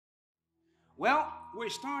Well, we're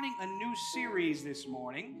starting a new series this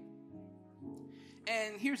morning.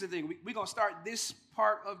 And here's the thing. We're going to start this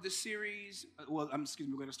part of the series. We're going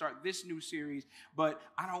to start this new series. But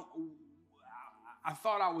I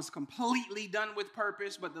thought I was completely done with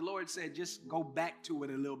purpose, but the Lord said, just go back to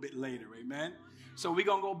it a little bit later. Amen. So we're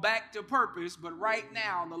going to go back to purpose. But right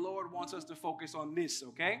now, the Lord wants us to focus on this,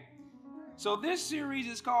 okay? So this series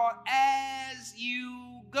is called As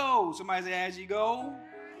You Go. Somebody say, As You Go.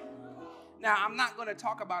 Now, I'm not going to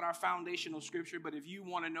talk about our foundational scripture, but if you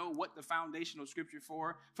want to know what the foundational scripture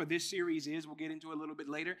for this series is, we'll get into it a little bit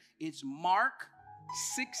later. It's Mark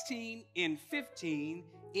 16 and 15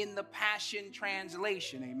 in the Passion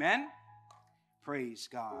Translation. Amen? Praise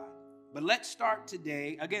God. But let's start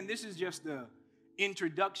today. Again, this is just the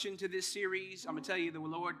introduction to this series. I'm going to tell you, the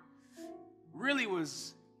Lord really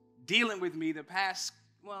was dealing with me the past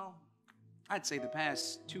 2,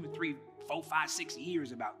 3, 4, 5, 6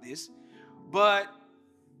 years about this. But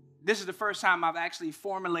this is the first time I've actually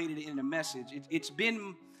formulated it in a message. It's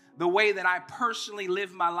been the way that I personally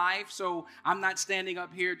live my life. So I'm not standing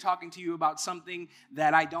up here talking to you about something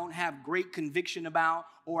that I don't have great conviction about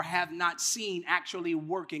or have not seen actually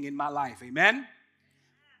working in my life. Amen?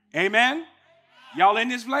 Amen? Y'all in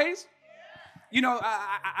this place? You know,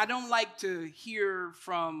 I don't like to hear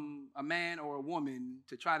from a man or a woman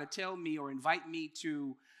to try to tell me or invite me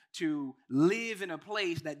to live in a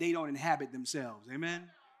place that they don't inhabit themselves. Amen?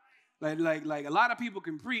 Like a lot of people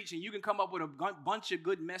can preach and you can come up with a bunch of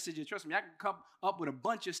good messages. Trust me, I can come up with a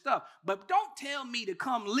bunch of stuff. But don't tell me to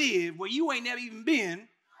come live where you ain't never even been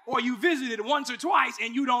or you visited once or twice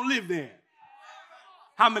and you don't live there.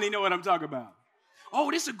 How many know what I'm talking about?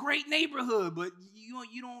 Oh, this is a great neighborhood, but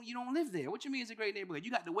you don't live there. What you mean it's a great neighborhood?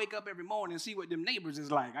 You got to wake up every morning and see what them neighbors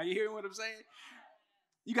is like. Are you hearing what I'm saying?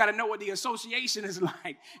 You got to know what the association is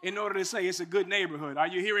like in order to say it's a good neighborhood. Are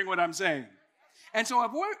you hearing what I'm saying? And so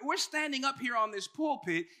if we're standing up here on this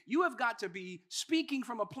pulpit, you have got to be speaking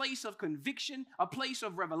from a place of conviction, a place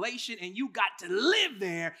of revelation, and you got to live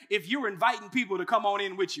there if you're inviting people to come on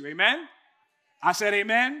in with you. Amen? I said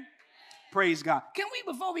amen. Praise God.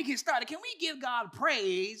 Before we get started, can we give God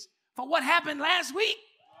praise for what happened last week?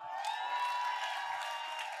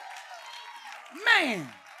 Man.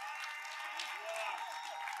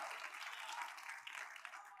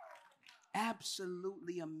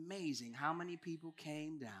 Absolutely amazing how many people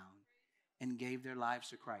came down and gave their lives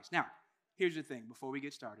to Christ. Now, here's the thing before we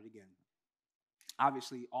get started again.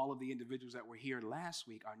 Obviously, all of the individuals that were here last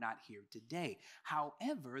week are not here today.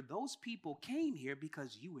 However, those people came here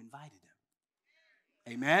because you invited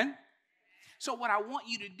them. Amen? So what I want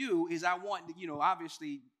you to do is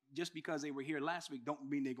obviously, just because they were here last week don't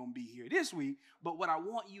mean they're going to be here this week. But what I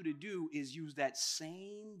want you to do is use that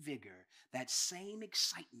same vigor, that same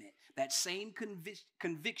excitement, that same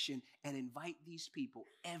conviction, and invite these people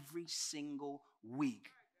every single week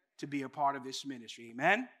to be a part of this ministry.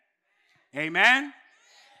 Amen? Amen?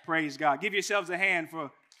 Praise God. Give yourselves a hand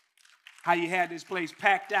for how you had this place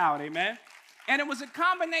packed out. Amen? And it was a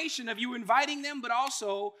combination of you inviting them, but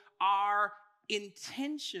also our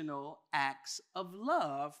intentional acts of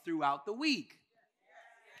love throughout the week.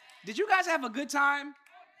 Did you guys have a good time?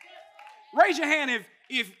 Raise your hand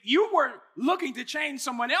if you were looking to change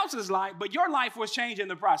someone else's life, but your life was changed in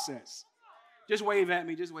the process. Just wave at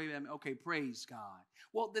me. Just wave at me. Okay, praise God.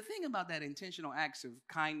 Well, the thing about that intentional acts of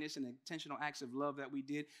kindness and intentional acts of love that we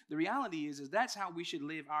did, the reality is that's how we should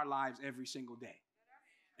live our lives every single day.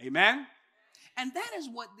 Amen? And that is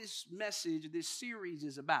what this message, this series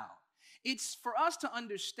is about. It's for us to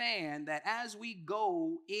understand that as we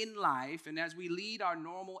go in life and as we lead our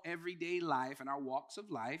normal everyday life and our walks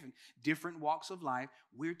of life and different walks of life,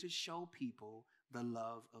 we're to show people the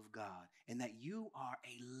love of God and that you are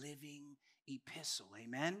a living epistle,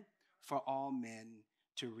 amen, for all men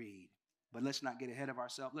to read. But let's not get ahead of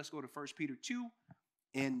ourselves. Let's go to 1 Peter 2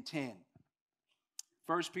 and 10.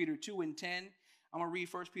 1 Peter 2 and 10. I'm going to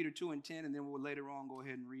read 1 Peter 2 and 10, and then we'll later on go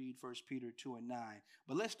ahead and read 1 Peter 2 and 9.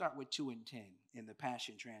 But let's start with 2 and 10 in the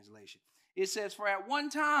Passion Translation. It says, for at one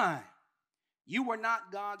time you were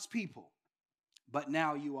not God's people, but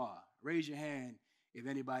now you are. Raise your hand if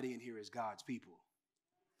anybody in here is God's people.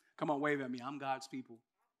 Come on, wave at me. I'm God's people.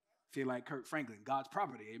 Feel like Kirk Franklin, God's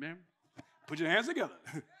property, amen? Put your hands together.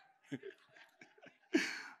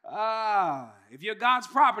 If you're God's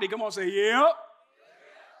property, come on, say, yep.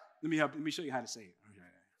 Let me show you how to say it.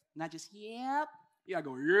 Not just yep. You gotta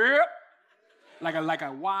go yep. Like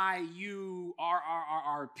a Y-U-R-R-R-R-P.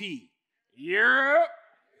 Yep.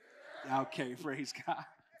 Okay, praise God.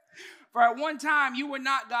 For at one time you were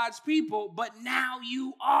not God's people, but now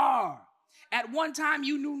you are. At one time,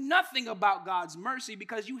 you knew nothing about God's mercy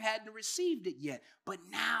because you hadn't received it yet. But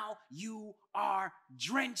now you are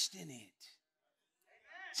drenched in it.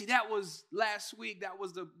 See, that was last week. That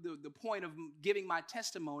was the point of giving my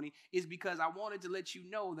testimony, is because I wanted to let you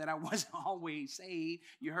know that I wasn't always saved.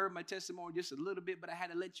 You heard my testimony just a little bit, but I had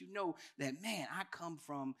to let you know that, man, I come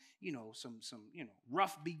from, some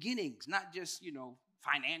rough beginnings, not just,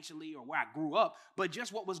 financially or where I grew up, but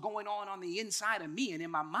just what was going on the inside of me and in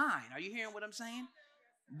my mind. Are you hearing what I'm saying?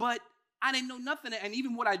 But I didn't know nothing. And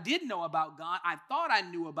even what I did know about God, I thought I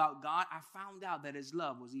knew about God. I found out that his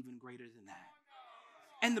love was even greater than that.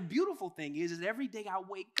 And the beautiful thing is every day I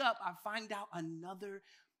wake up, I find out another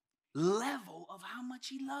level of how much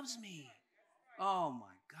he loves me. Oh,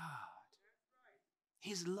 my God.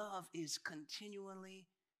 His love is continually,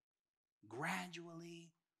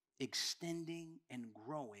 gradually extending and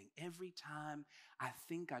growing. Every time I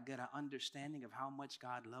think I get an understanding of how much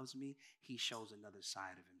God loves me, he shows another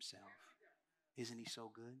side of himself. Isn't he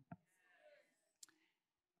so good?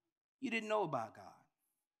 You didn't know about God.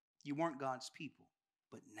 You weren't God's people.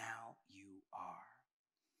 But now you are.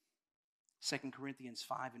 2 Corinthians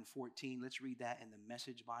 5:14, let's read that in the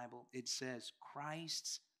Message Bible. It says,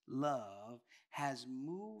 Christ's love has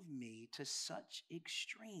moved me to such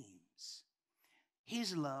extremes.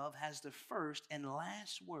 His love has the first and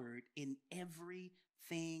last word in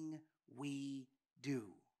everything we do.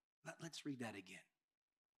 Let's read that again.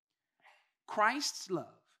 Christ's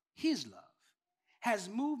love, his love, has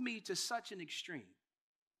moved me to such an extreme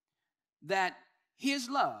that his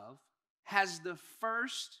love has the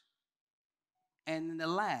first and the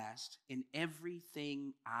last in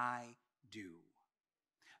everything I do.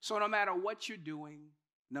 So no matter what you're doing,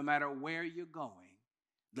 no matter where you're going,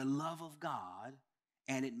 the love of God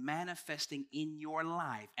and it manifesting in your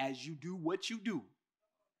life as you do what you do,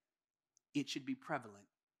 it should be prevalent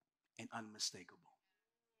and unmistakable.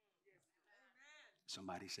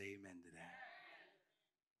 Somebody say amen to that.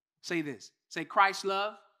 Say this. Say, Christ's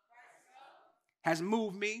love has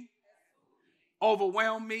moved me,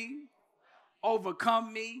 overwhelmed me,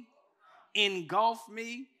 overcome me, engulfed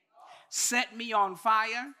me, set me on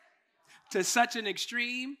fire to such an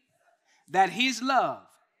extreme that his love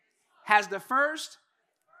has the first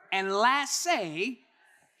and last say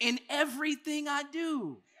in everything I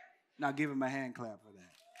do. Now give him a hand clap for that.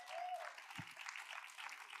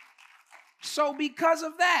 So because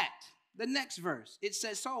of that, the next verse, it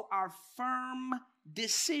says, so our firm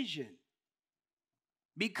decision.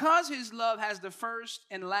 Because his love has the first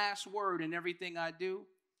and last word in everything I do,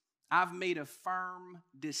 I've made a firm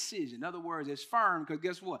decision. In other words, it's firm because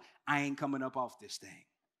guess what? I ain't coming up off this thing.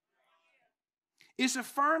 It's a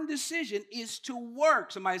firm decision is to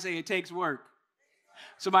work. Somebody say it takes work.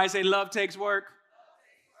 Somebody say love takes work.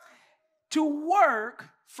 To work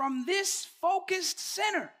from this focused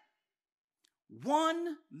center.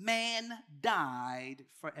 One man died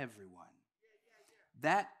for everyone.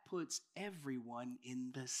 That puts everyone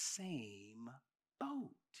in the same boat.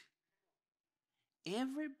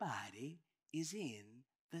 Everybody is in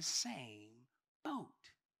the same boat.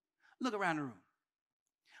 Look around the room.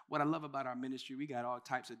 What I love about our ministry, we got all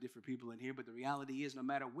types of different people in here, but the reality is no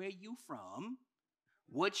matter where you from,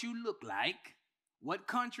 what you look like, what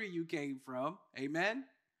country you came from, amen,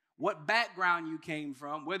 what background you came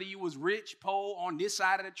from, whether you was rich, poor, on this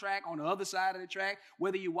side of the track, on the other side of the track,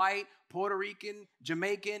 whether you white, Puerto Rican,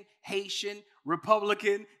 Jamaican, Haitian,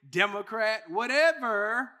 Republican, Democrat,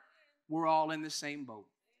 whatever, we're all in the same boat.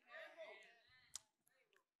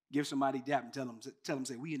 Give somebody a dap and tell them,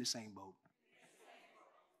 say, we in the same boat.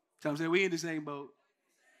 Tell them, say, we in the same boat.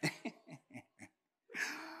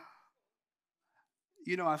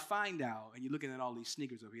 I find out, and you're looking at all these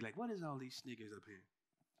sneakers up here, like, what is all these sneakers up here?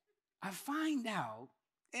 I find out,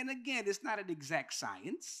 and again, it's not an exact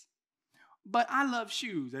science, but I love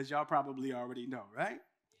shoes, as y'all probably already know, right?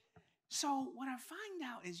 So what I find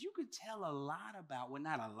out is you could tell a lot about, well,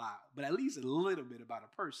 not a lot, but at least a little bit about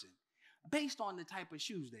a person based on the type of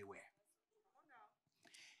shoes they wear.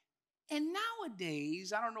 And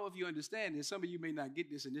nowadays, I don't know if you understand this, some of you may not get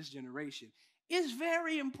this in this generation, it's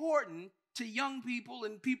very important to young people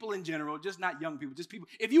and people in general, just not young people, just people.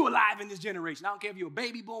 If you're alive in this generation, I don't care if you're a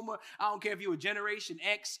baby boomer, I don't care if you're a Generation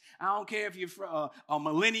X, I don't care if you're a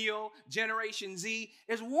millennial, Generation Z.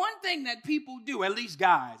 There's one thing that people do, at least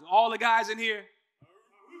guys, all the guys in here.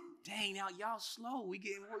 Dang, now y'all slow. We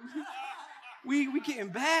getting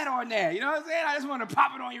bad on that. You know what I'm saying? I just want to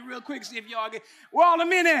pop it on you real quick, see if y'all get. Where all the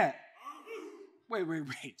men at?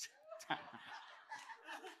 Wait.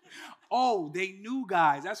 Oh, they knew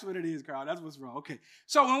guys. That's what it is, Carl. That's what's wrong. Okay.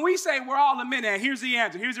 So when we say we're all the men at, here's the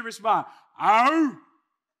answer. Here's the response. Arr!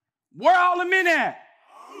 Where all the men at?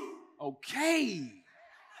 Okay.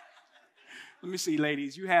 Let me see,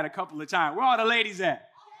 ladies. You had a couple of times. Where all the ladies at?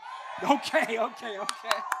 Okay.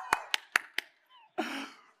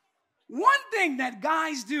 One thing that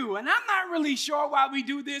guys do, and I'm not really sure why we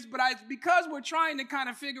do this, but it's because we're trying to kind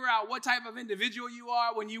of figure out what type of individual you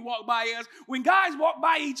are when you walk by us. When guys walk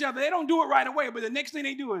by each other, they don't do it right away, but the next thing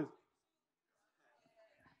they do is,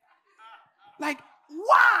 like,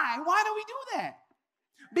 why? Why do we do that?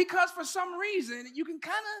 Because for some reason, you can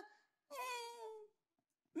kind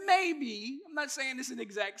of, maybe, I'm not saying this is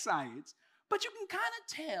exact science, but you can kind of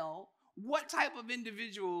tell what type of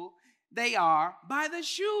individual they are by the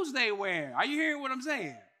shoes they wear. Are you hearing what I'm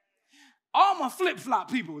saying? All my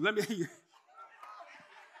flip-flop people, let me hear you.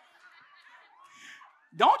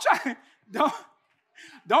 Don't try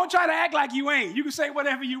to act like you ain't. You can say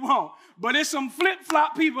whatever you want, but there's some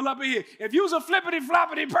flip-flop people up in here. If you was a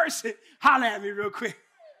flippity-floppity person, holler at me real quick.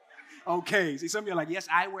 Okay, see, some of you are like, yes,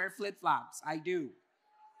 I wear flip-flops. I do.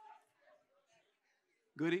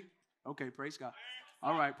 Goody? Okay, praise God.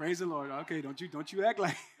 All right, praise the Lord. Okay, don't you act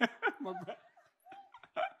like my brother.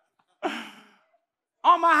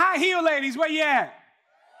 All my high heel ladies, where you at?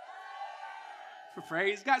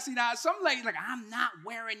 Praise God. See, now some ladies like, I'm not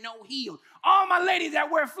wearing no heels. All my ladies that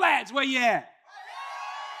wear flats, where you at?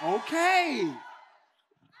 Okay.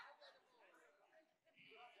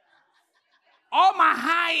 All my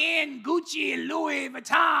high-end Gucci and Louis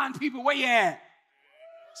Vuitton people, where you at?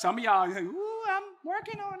 Some of y'all are like, ooh, I'm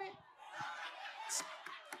working on it.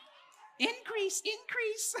 Increase.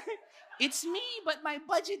 It's me, but my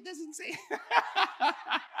budget doesn't say.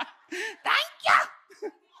 Thank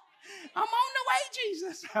you. I'm on the way,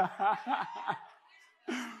 Jesus.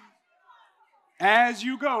 As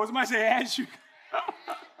you go. Somebody say, as you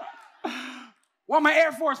go. Well, my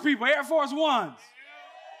Air Force people, Air Force Ones.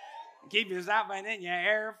 Keep yourself in your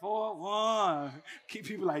Air Force One. Keep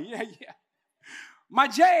people like, yeah. My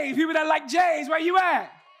J's, people that like J's, where you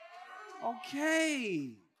at?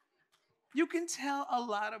 Okay. You can tell a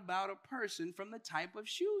lot about a person from the type of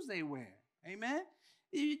shoes they wear. Amen?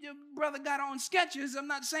 Your brother got on Skechers. I'm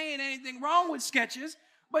not saying anything wrong with Skechers,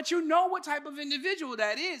 but you know what type of individual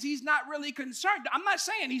that is. He's not really concerned. I'm not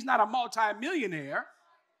saying he's not a multimillionaire.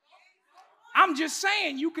 I'm just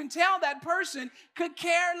saying you can tell that person could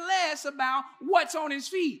care less about what's on his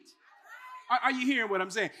feet. Are you hearing what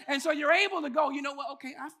I'm saying? And so you're able to go, you know what?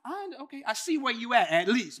 Okay, I see where you at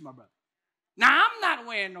least, my brother. Now, I'm not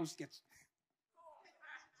wearing no Skechers.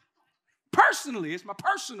 Personally, it's my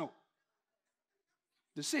personal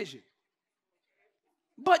decision.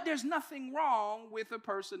 But there's nothing wrong with a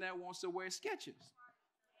person that wants to wear Skechers.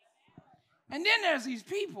 And then there's these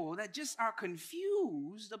people that just are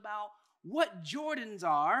confused about what Jordans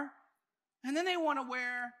are, and then they want to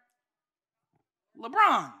wear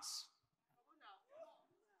LeBrons.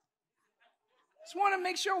 Just want to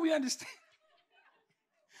make sure we understand.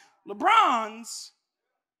 LeBrons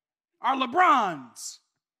are LeBrons.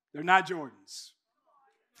 They're not Jordans.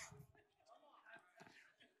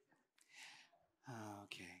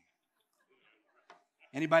 Okay.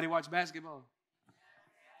 Anybody watch basketball?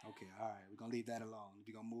 Okay, all right. We're going to leave that alone.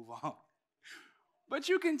 We're going to move on. But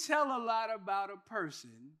you can tell a lot about a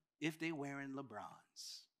person if they're wearing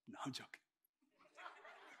LeBrons. No, I'm joking.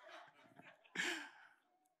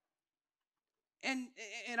 And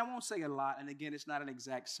I won't say a lot, and again, it's not an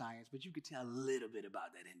exact science, but you can tell a little bit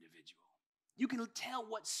about that individual. You can tell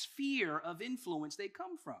what sphere of influence they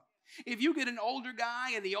come from. If you get an older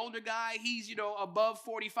guy, and the older guy, he's, above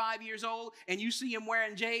 45 years old, and you see him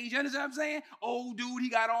wearing J's, you understand what I'm saying? Old dude, he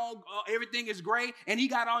got on, everything is gray, and he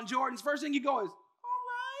got on Jordans. First thing you go is, all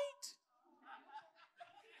right.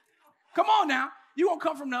 Come on now. You're going to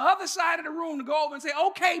come from the other side of the room to go over and say,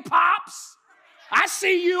 okay, Pops, I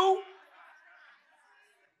see you.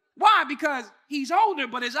 Why? Because he's older,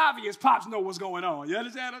 but it's obvious Pops know what's going on. You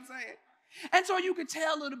understand what I'm saying? And so you can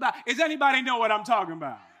tell a little about, does anybody know what I'm talking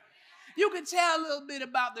about? You can tell a little bit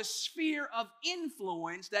about the sphere of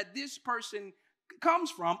influence that this person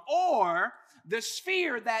comes from, or the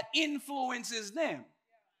sphere that influences them.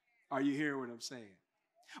 Are you hearing what I'm saying?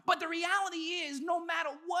 But the reality is, no matter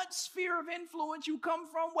what sphere of influence you come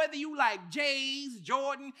from, whether you like J's,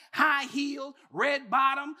 Jordan, high heels, red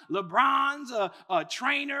bottom, LeBrons,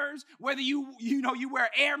 trainers, whether you wear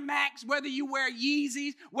Air Max, whether you wear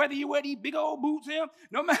Yeezys, whether you wear these big old boots here,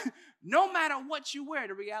 no matter what you wear,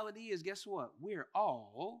 the reality is, guess what? We're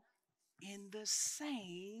all in the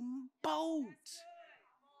same boat.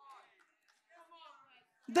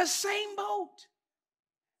 The same boat.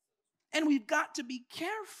 And we've got to be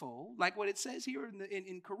careful, like what it says here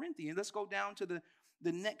in Corinthians. Let's go down to the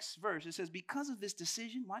the next verse. It says, because of this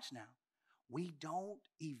decision, watch now, we don't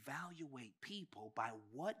evaluate people by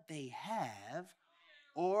what they have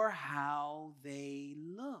or how they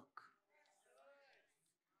look.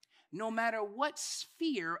 No matter what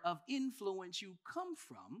sphere of influence you come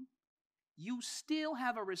from, you still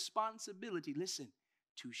have a responsibility, listen,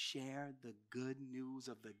 to share the good news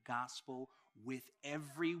of the gospel with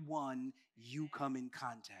everyone you come in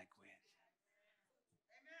contact with.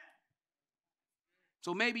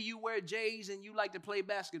 So maybe you wear J's and you like to play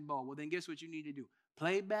basketball. Well, then guess what you need to do?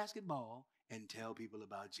 Play basketball and tell people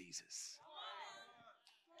about Jesus.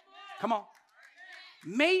 Come on.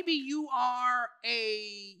 Maybe you are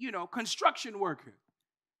a, construction worker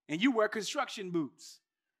and you wear construction boots.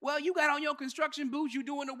 Well, you got on your construction boots, you're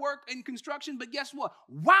doing the work in construction, but guess what?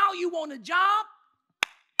 While you on a job,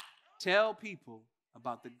 tell people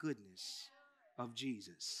about the goodness of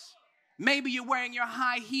Jesus. Maybe you're wearing your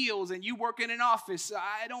high heels and you work in an office.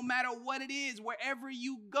 It don't matter what it is. Wherever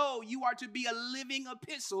you go, you are to be a living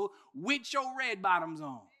epistle with your red bottoms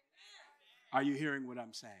on. Are you hearing what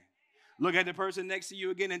I'm saying? Look at the person next to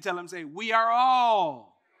you again and tell them, say, we are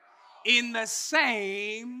all in the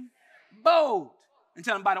same boat. And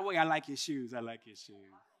tell them, by the way, I like your shoes. I like your shoes.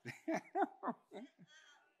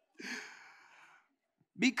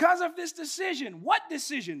 Because of this decision. What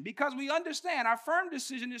decision? Because we understand our firm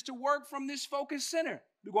decision is to work from this focused center.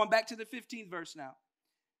 We're going back to the 15th verse now.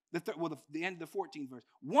 The end of the 14th verse.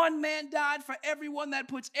 One man died for everyone. That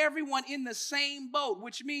puts everyone in the same boat,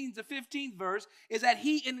 which means the 15th verse is that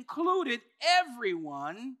he included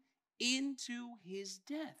everyone into his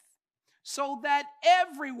death. So that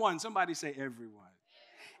everyone, somebody say everyone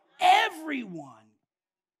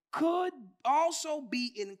could also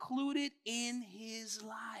be included in his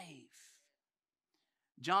life.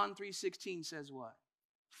 John 3:16 says what?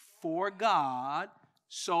 For God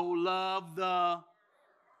so loved the...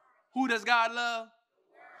 Who does God love?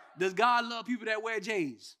 Does God love people that wear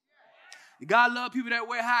J's? Does God love people that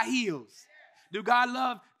wear high heels? Do God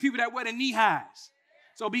love people that wear the knee highs?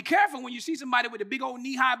 So be careful when you see somebody with the big old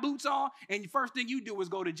knee-high boots on and the first thing you do is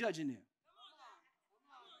go to judging them.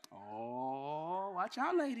 Oh, watch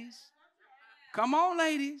out, ladies. Come on,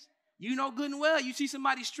 ladies. You know good and well, you see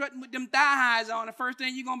somebody strutting with them thigh highs on, the first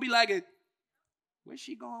thing you're going to be like, where's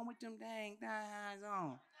she going with them dang thigh highs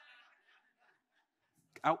on?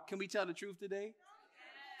 Can we tell the truth today?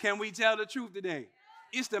 Can we tell the truth today?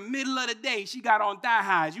 It's the middle of the day. She got on thigh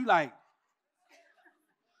highs. You like,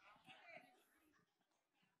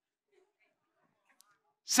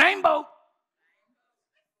 same boat.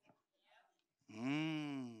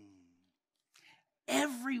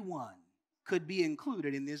 Everyone could be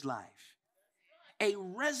included in this life. A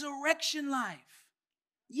resurrection life.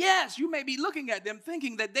 Yes, you may be looking at them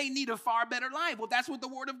thinking that they need a far better life. Well, that's what the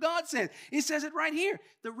Word of God says. It says it right here.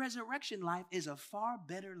 The resurrection life is a far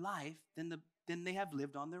better life than they have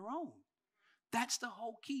lived on their own. That's the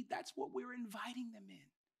whole key. That's what we're inviting them in.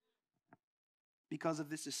 Because of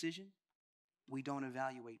this decision, we don't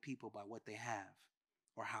evaluate people by what they have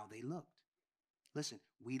or how they looked. Listen,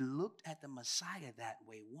 we looked at the Messiah that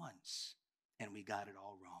way once, and we got it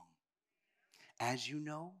all wrong. As you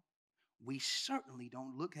know, we certainly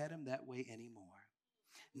don't look at him that way anymore.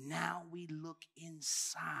 Now we look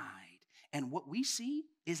inside, and what we see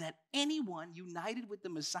is that anyone united with the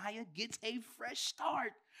Messiah gets a fresh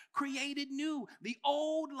start, created new. The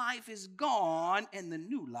old life is gone, and the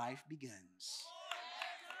new life begins.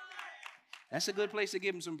 That's a good place to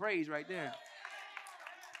give him some praise right there.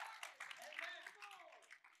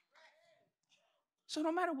 So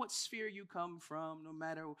no matter what sphere you come from, no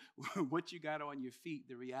matter what you got on your feet,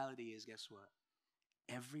 the reality is, guess what?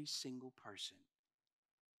 Every single person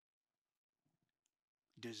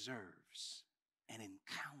deserves an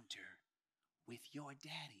encounter with your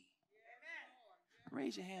daddy. Amen.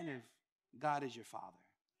 Raise your hand if God is your father.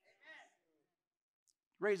 Amen.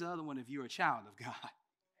 Raise the other one if you're a child of God.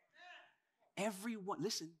 Amen. Everyone,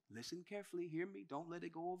 listen carefully, hear me, don't let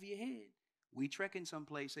it go over your head. We trekking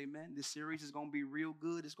someplace, amen. This series is going to be real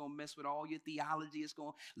good. It's going to mess with all your theology. It's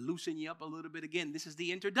going to loosen you up a little bit. Again, this is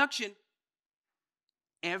the introduction.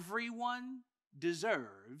 Everyone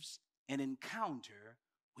deserves an encounter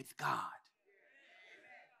with God.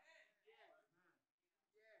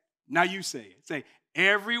 Now you say it. Say,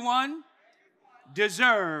 everyone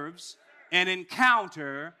deserves an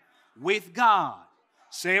encounter with God.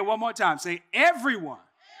 Say it one more time. Say, everyone.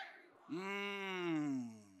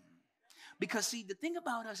 Because, see, the thing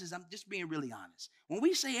about us is, I'm just being really honest. When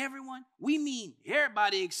we say everyone, we mean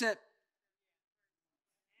everybody except.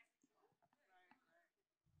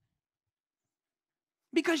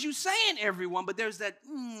 Because you're saying everyone, but there's that,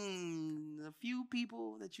 a few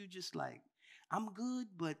people that you just like, I'm good,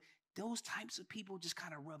 but those types of people just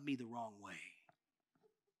kind of rub me the wrong way.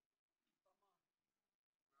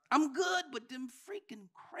 I'm good, but them freaking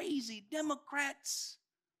crazy Democrats.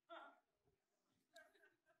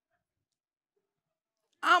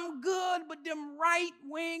 I'm good, but them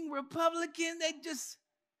right-wing Republicans, they just,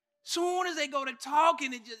 soon as they go to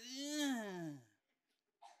talking, it just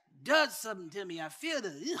does something to me. I feel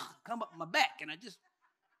the come up my back, and I just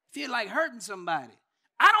feel like hurting somebody.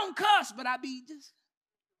 I don't cuss, but I be just,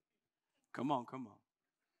 come on.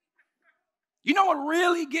 You know what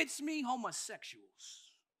really gets me?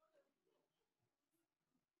 Homosexuals.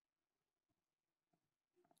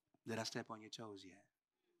 Did I step on your toes yet?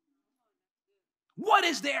 What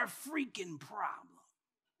is their freaking problem?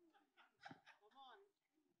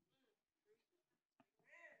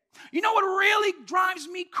 You know what really drives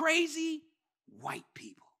me crazy? White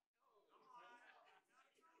people.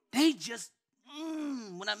 They just,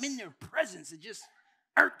 when I'm in their presence, it just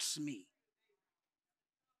irks me.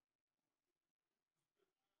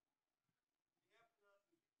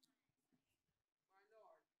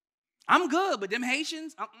 I'm good, but them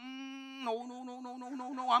Haitians, no,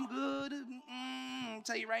 I'm good. I'll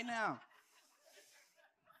tell you right now.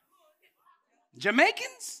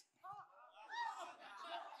 Jamaicans?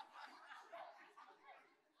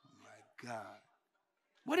 Oh my God.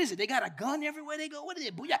 What is it? They got a gun everywhere they go? What is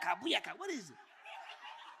it? Booyaka, booyaka. What is it?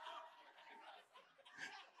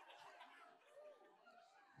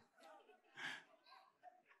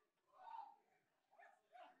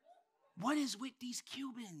 What is with these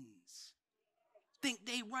Cubans? Think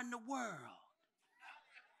they run the world.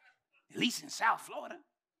 At least in South Florida.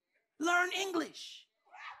 Learn English.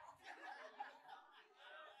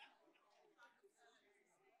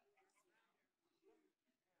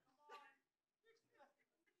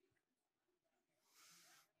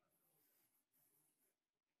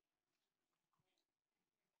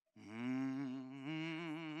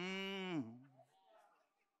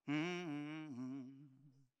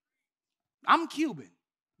 I'm Cuban,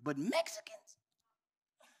 but Mexicans?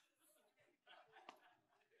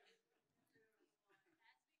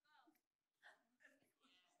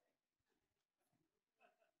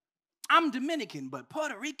 I'm Dominican, but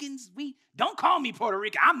Puerto Ricans, don't call me Puerto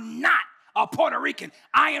Rican. I'm not a Puerto Rican.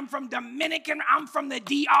 I am from Dominican. I'm from the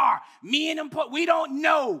DR. Me and them, we don't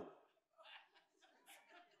know.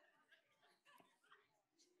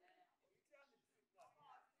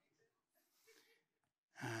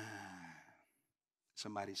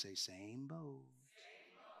 Somebody say, same boat.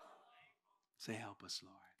 Say, help us,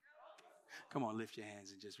 Lord. Come on, lift your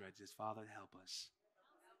hands and just write this. Father, help us.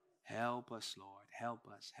 Help us, Lord. Help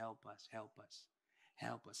us, help us, help us,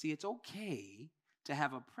 help us. See, it's okay to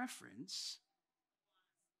have a preference,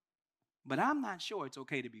 but I'm not sure it's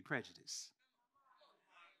okay to be prejudiced.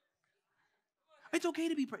 It's okay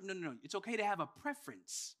to be, no. It's okay to have a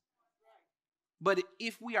preference. But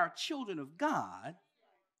if we are children of God,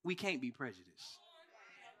 we can't be prejudiced.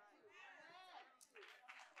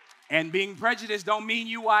 And being prejudiced don't mean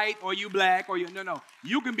you white or you black or you, no.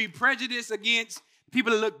 You can be prejudiced against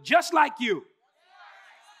people that look just like you.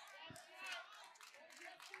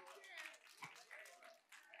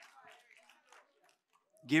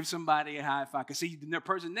 Give somebody a high five. Because see, the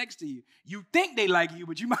person next to you, you think they like you,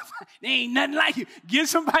 but you might find they ain't nothing like you. Give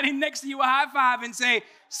somebody next to you a high five and say,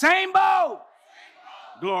 same boat.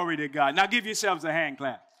 Glory to God. Now give yourselves a hand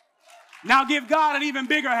clap. Now give God an even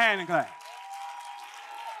bigger hand clap.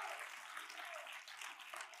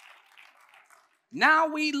 Now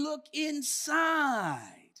we look inside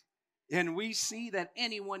and we see that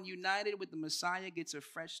anyone united with the Messiah gets a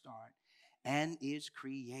fresh start and is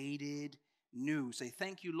created new. Say,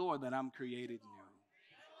 thank you, Lord, that I'm created new.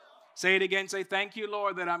 Say it again. Say, thank you,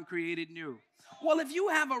 Lord, that I'm created new. Well, if you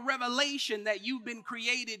have a revelation that you've been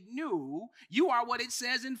created new, you are what it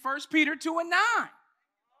says in 1 Peter 2:9.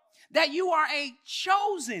 That you are a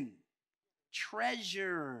chosen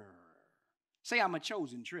treasure. Say, I'm a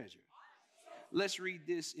chosen treasure. Let's read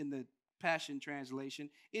this in the Passion Translation.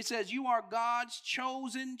 It says, you are God's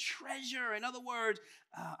chosen treasure. In other words,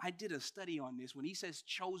 I did a study on this. When he says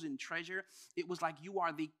chosen treasure, it was like you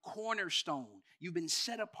are the cornerstone. You've been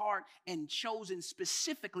set apart and chosen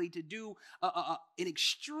specifically to do an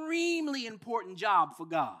extremely important job for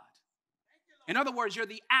God. In other words, you're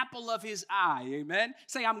the apple of his eye. Amen.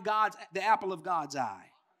 Say, I'm the apple of God's eye.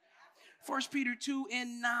 1 Peter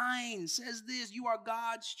 2:9 says this, you are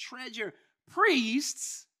God's treasure.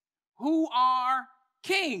 Priests who are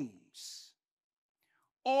kings,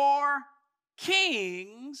 or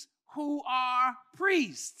kings who are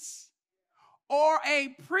priests, or a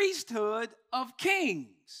priesthood of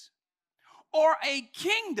kings, or a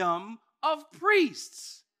kingdom of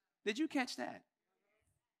priests. Did you catch that?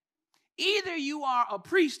 Either you are a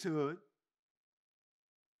priesthood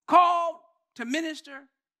called to minister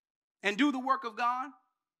and do the work of God,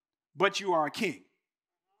 but you are a king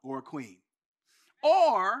or a queen.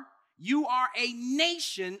 Or you are a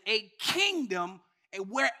nation, a kingdom,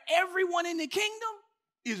 where everyone in the kingdom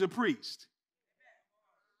is a priest.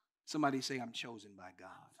 Somebody say, I'm chosen by God.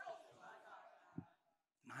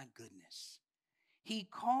 My goodness. He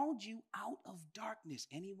called you out of darkness.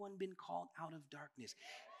 Anyone been called out of darkness?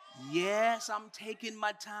 Yes, I'm taking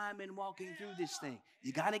my time and walking through this thing.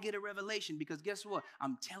 You got to get a revelation, because guess what?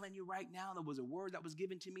 I'm telling you right now, there was a word that was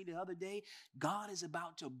given to me the other day. God is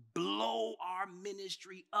about to blow our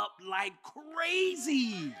ministry up like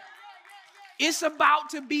crazy. It's about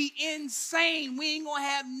to be insane. We ain't going to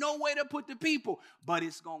have nowhere to put the people, but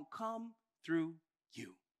it's going to come through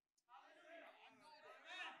you.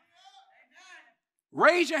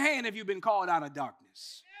 Raise your hand if you've been called out of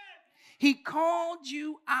darkness. He called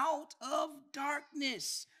you out of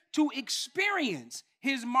darkness to experience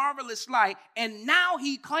his marvelous light, and now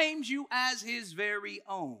he claims you as his very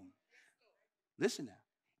own. Listen now.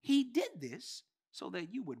 He did this so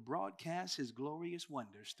that you would broadcast his glorious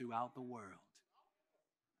wonders throughout the world.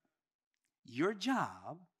 Your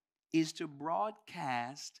job is to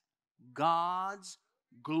broadcast God's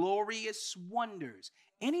glorious wonders.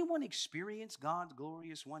 Anyone experience God's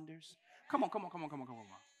glorious wonders? Come on.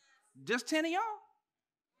 Just 10 of y'all?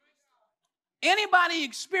 Anybody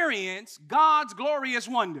experience God's glorious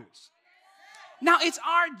wonders? Now, it's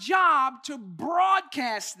our job to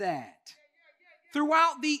broadcast that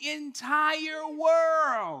throughout the entire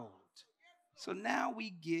world. So now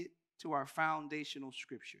we get to our foundational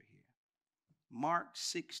scripture here. Mark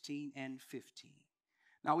 16 and 15.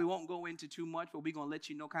 Now, we won't go into too much, but we're going to let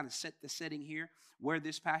you know, kind of set the setting here, where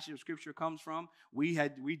this passage of scripture comes from. We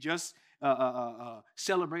just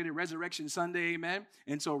celebrated Resurrection Sunday, amen?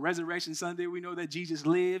 And so Resurrection Sunday, we know that Jesus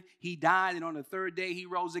lived, he died, and on the third day, he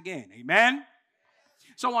rose again, amen?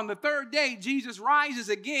 So on the third day, Jesus rises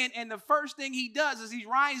again, and the first thing he does is he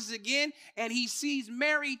rises again, and he sees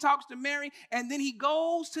Mary, he talks to Mary, and then he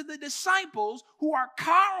goes to the disciples who are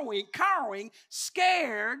cowering,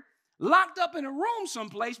 scared, locked up in a room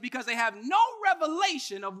someplace because they have no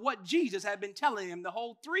revelation of what Jesus had been telling them the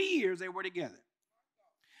whole 3 years they were together.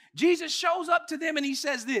 Jesus shows up to them and he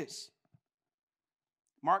says this.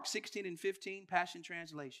 Mark 16 and 15, Passion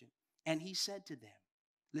Translation. And he said to them,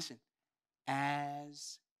 listen,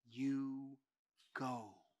 as you go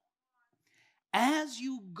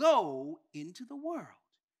into the world,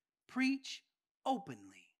 preach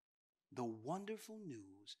openly the wonderful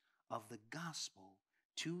news of the gospel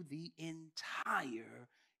to the entire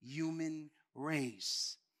human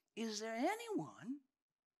race. Is there anyone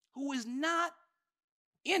who is not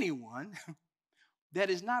anyone that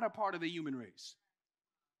is not a part of the human race?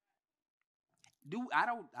 I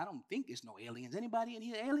don't think it's no aliens. Anybody in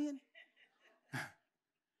here alien?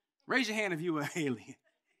 Raise your hand if you're an alien.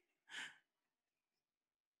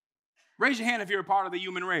 Raise your hand if you're a part of the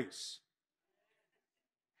human race.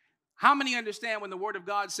 How many understand when the word of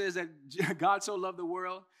God says that God so loved the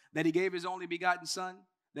world that he gave his only begotten son,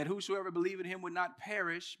 that whosoever believe in him would not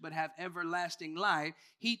perish but have everlasting life?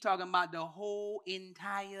 He talking about the whole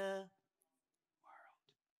entire world.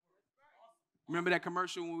 Remember that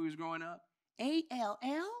commercial when we was growing up?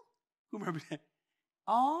 A-L-L? Who remember that?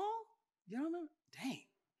 All? You don't remember? Dang.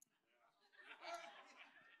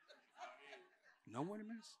 No one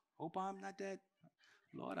remembers? Hope I'm not that.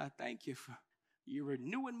 Lord, I thank you for you're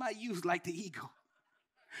renewing my youth like the eagle.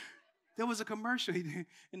 There was a commercial, and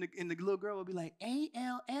the little girl would be like,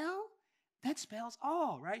 A-L-L? That spells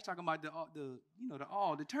all, right? He's talking about the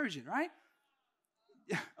all detergent, right?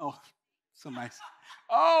 Oh, somebody.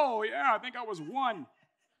 Oh, yeah, I think I was 1.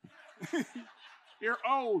 You're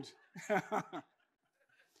old.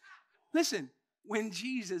 Listen, when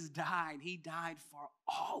Jesus died, he died for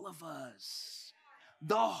all of us.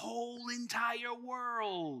 The whole entire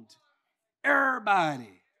world. Everybody.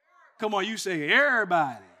 Come on, you say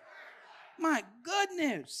everybody. My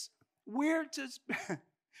goodness. We're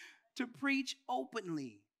to preach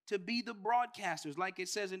openly, to be the broadcasters, like it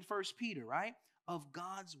says in 1 Peter, right? Of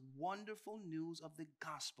God's wonderful news of the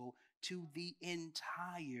gospel to the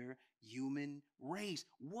entire human race.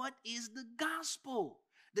 What is the gospel?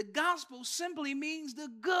 The gospel simply means the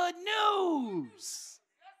good news.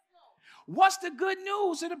 What's the good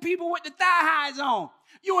news to the people with the thigh highs on?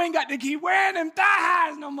 You ain't got to keep wearing them thigh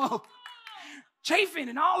highs no more. Chafing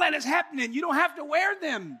and all that is happening. You don't have to wear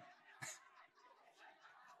them.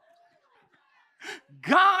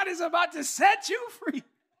 God is about to set you free.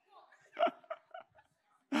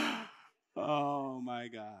 Oh, my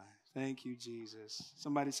God. Thank you, Jesus.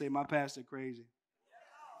 Somebody say, my pastor crazy.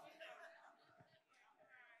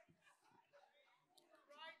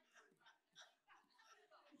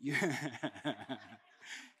 Yeah.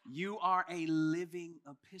 You are a living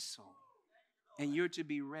epistle, and you're to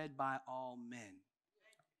be read by all men.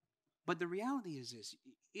 But the reality is this: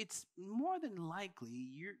 it's more than likely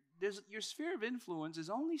your sphere of influence is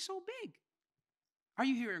only so big. Are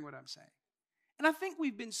you hearing what I'm saying? And I think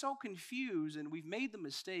we've been so confused, and we've made the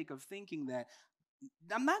mistake of thinking that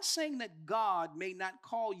I'm not saying that God may not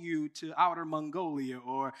call you to outer Mongolia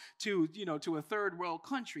or to a third world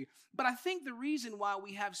country, but I think the reason why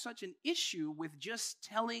we have such an issue with just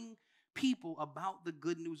telling people about the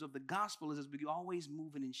good news of the gospel is we always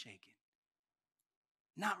moving and shaking,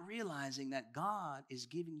 not realizing that God is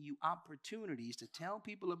giving you opportunities to tell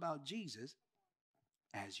people about Jesus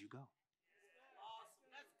as you go.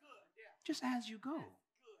 Just as you go.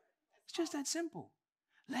 It's just that simple.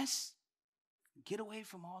 Let's get away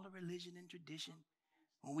from all the religion and tradition.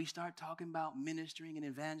 When we start talking about ministering and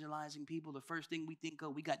evangelizing people, the first thing we think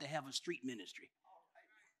of, we got to have a street ministry.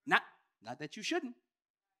 Not that you shouldn't,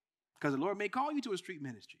 because the Lord may call you to a street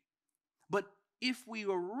ministry. But if we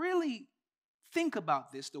were really think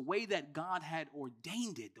about this, the way that God had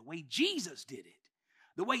ordained it, the way Jesus did it,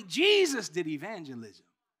 the way Jesus did evangelism,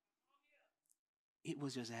 it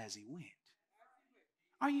was just as he went.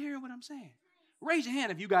 Are you hearing what I'm saying? Raise your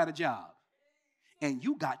hand if you got a job and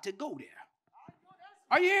you got to go there.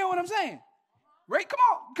 Are you hearing what I'm saying? Right?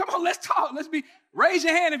 Come on, let's talk. Raise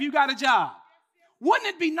your hand if you got a job. Wouldn't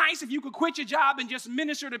it be nice if you could quit your job and just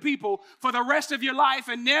minister to people for the rest of your life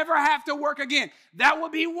and never have to work again? That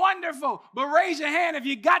would be wonderful. But raise your hand if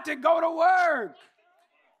you got to go to work.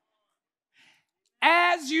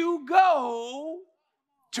 As you go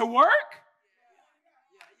to work,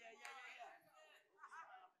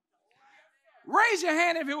 raise your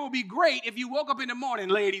hand if it would be great if you woke up in the morning,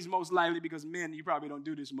 ladies most likely, because men, you probably don't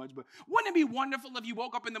do this much, but wouldn't it be wonderful if you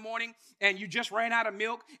woke up in the morning and you just ran out of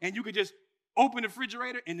milk and you could just open the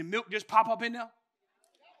refrigerator and the milk just pop up in there?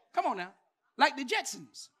 Come on now. Like the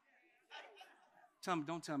Jetsons.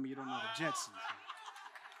 Don't tell me you don't know the Jetsons.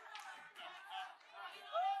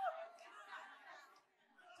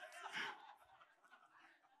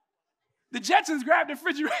 The Jetsons grabbed the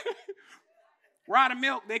refrigerator, we're out of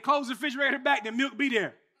milk. They close the refrigerator back, the milk be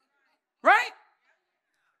there. Right?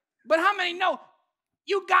 But how many know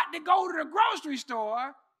you got to go to the grocery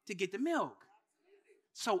store to get the milk?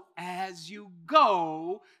 So as you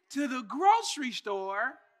go to the grocery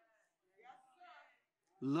store,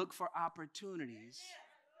 look for opportunities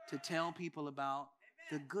to tell people about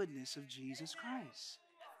the goodness of Jesus Christ.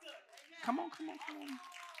 Come on.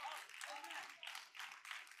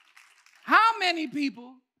 How many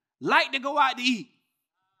people like to go out to eat?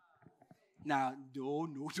 Now, no.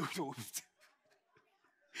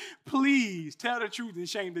 Please tell the truth and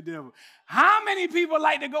shame the devil. How many people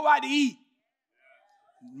like to go out to eat?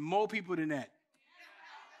 More people than that.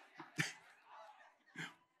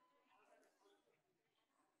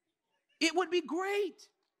 It would be great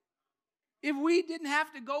if we didn't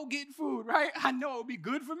have to go get food, right? I know it would be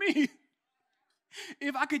good for me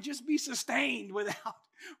if I could just be sustained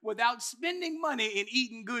without spending money in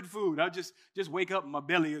eating good food. I'll just wake up and my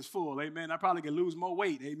belly is full, amen. I probably could lose more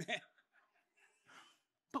weight, amen.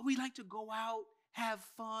 But we like to go out, have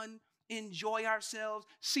fun, enjoy ourselves,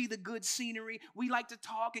 see the good scenery. We like to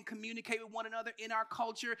talk and communicate with one another in our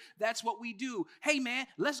culture. That's what we do. Hey, man,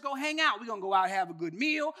 let's go hang out. We're going to go out and have a good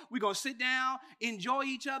meal. We're going to sit down, enjoy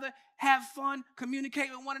each other, have fun, communicate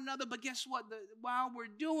with one another. But guess what? While we're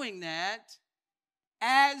doing that,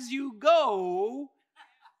 as you go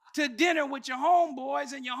to dinner with your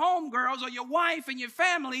homeboys and your homegirls or your wife and your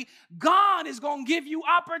family, God is going to give you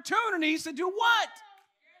opportunities to do what?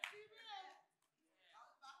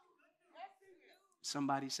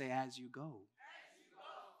 Somebody say, as you go.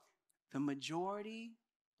 The majority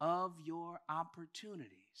of your opportunities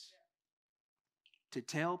to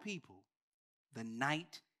tell people the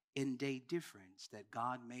night and day difference that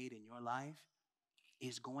God made in your life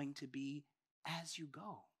is going to be as you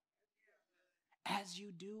go. As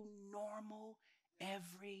you do normal,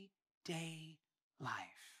 everyday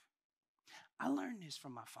life. I learned this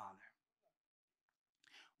from my father.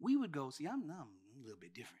 We would go, I'm a little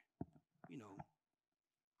bit different.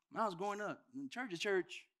 When I was growing up, church is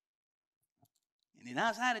church. And then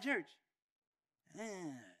outside of church,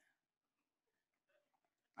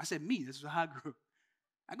 I said me, this is how I grew up.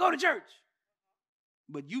 I go to church.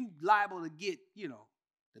 But you liable to get, the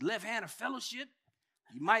left hand of fellowship.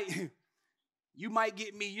 You might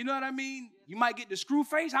get me, you know what I mean? You might get the screw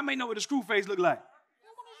face. How many know what the screw face look like?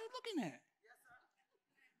 What are you looking at?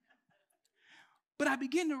 But I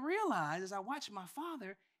begin to realize as I watch my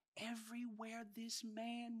father, everywhere this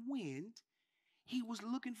man went, he was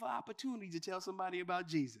looking for opportunity to tell somebody about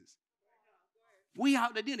Jesus. We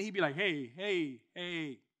out to dinner, he'd be like, hey, hey,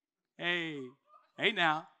 hey, hey, hey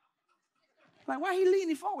now. Like, why he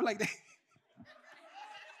leaning forward like that?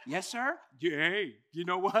 Yes, sir? Yeah, hey, you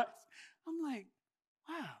know what? I'm like,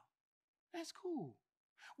 wow, that's cool.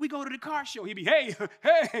 We go to the car show. He'd be, hey,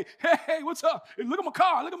 hey, hey, what's up? Look at my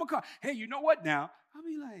car, look at my car. Hey, you know what now? I'll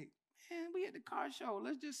be like, man, we at the car show.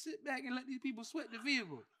 Let's just sit back and let these people sweat the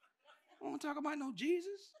vehicle. I don't want to talk about no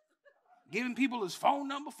Jesus. Giving people his phone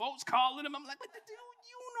number, folks calling him. I'm like, what the dude?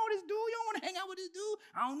 You don't know this dude? You don't want to hang out with this dude?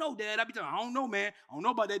 I don't know, Dad. I be telling him, I don't know, man. I don't know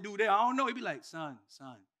about that dude there. I don't know. He'd be like, son,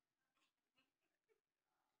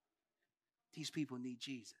 these people need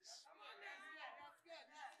Jesus.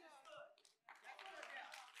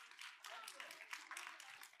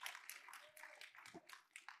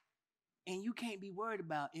 And you can't be worried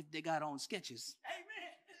about if they got on sketches.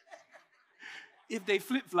 Amen. If they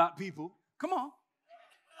flip-flop people. Come on.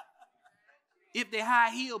 If they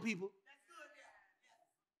high-heel people.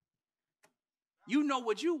 You know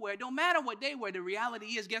what you wear. Don't matter what they wear. The reality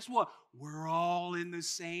is, guess what? We're all in the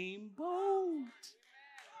same boat.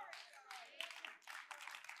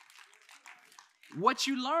 What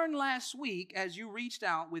you learned last week as you reached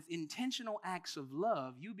out with intentional acts of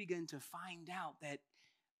love, you begin to find out that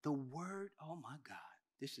the word, oh my God,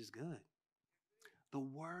 this is good. The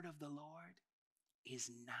word of the Lord is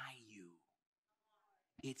nigh you.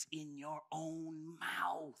 It's in your own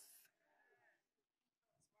mouth.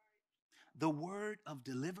 The word of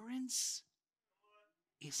deliverance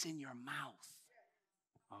is in your mouth.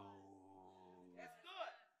 Oh.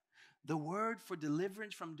 The word for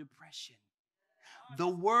deliverance from depression. The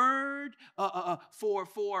word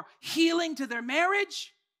for healing to their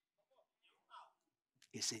marriage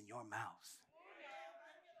is in your mouth.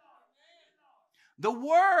 The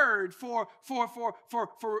word for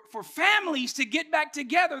families to get back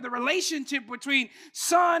together, the relationship between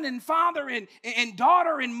son and father and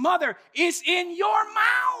daughter and mother is in your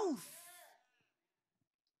mouth.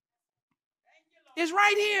 It's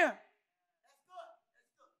right here.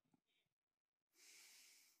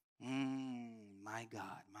 My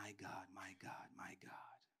God, my God, my God, my God.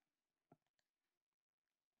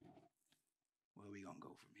 Where are we going to go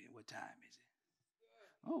from here? What time is it?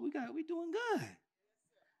 Oh, we doing good.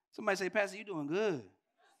 Somebody say, Pastor, you doing good.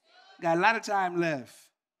 Got a lot of time left.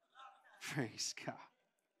 Praise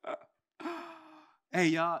God. Hey,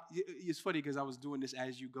 y'all, it's funny because I was doing this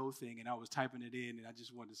as you go thing and I was typing it in and I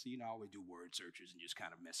just wanted to see, I always do word searches and just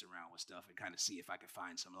kind of mess around with stuff and kind of see if I could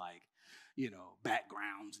find some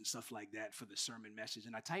backgrounds and stuff like that for the sermon message.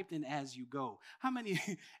 And I typed in as you go. How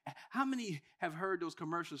many have heard those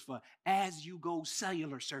commercials for as you go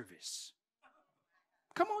cellular service?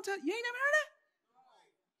 Come on, you ain't never heard that?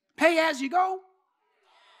 Pay as you go?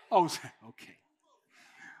 Oh, okay.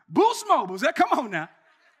 Boost Mobile, come on now.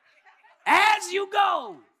 As you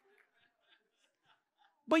go.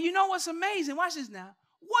 But you know what's amazing? Watch this now.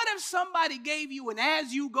 What if somebody gave you an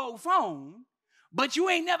as you go phone, but you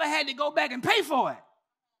ain't never had to go back and pay for it?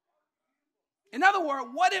 In other words,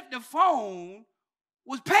 what if the phone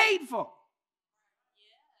was paid for?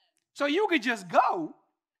 So you could just go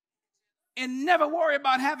and never worry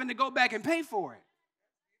about having to go back and pay for it.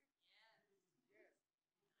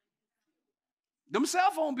 Them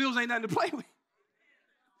cell phone bills ain't nothing to play with.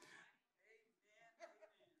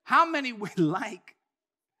 How many would like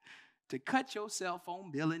to cut your cell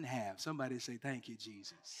phone bill in half? Somebody say, thank you,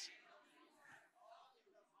 Jesus.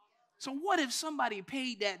 So what if somebody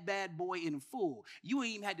paid that bad boy in full? You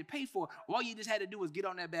ain't even had to pay for it. All you just had to do was get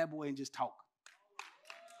on that bad boy and just talk.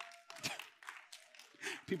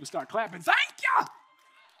 People start clapping. Thank you.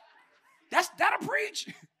 That'll preach.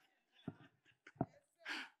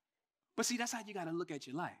 But see, that's how you got to look at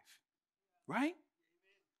your life, right?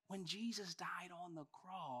 When Jesus died on the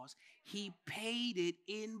cross, he paid it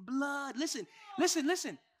in blood. Listen.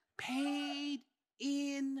 Paid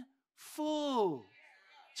in full.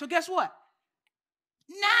 So guess what?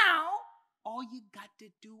 Now, all you got to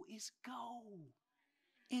do is go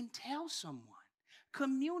and tell someone.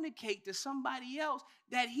 Communicate to somebody else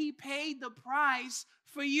that he paid the price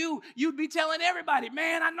for you. You'd be telling everybody,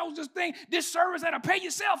 man, I know this service that'll pay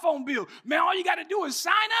your cell phone bill. Man, all you got to do is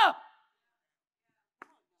sign up.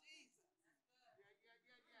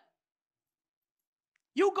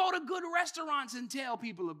 You go to good restaurants and tell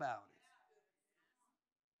people about it.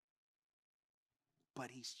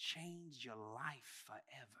 But he's changed your life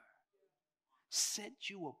forever. Set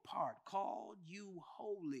you apart, called you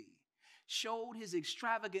holy, showed his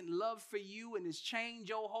extravagant love for you and has changed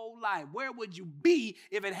your whole life. Where would you be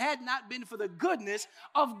if it had not been for the goodness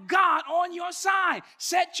of God on your side?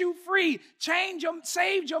 Set you free, saved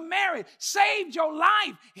your marriage, saved your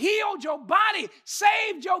life, healed your body,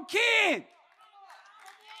 saved your kid,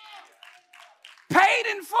 paid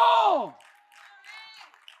in full.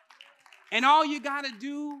 And all you got to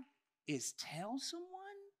do is tell someone.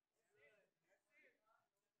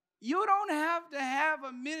 You don't have to have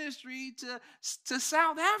a ministry to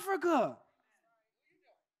South Africa.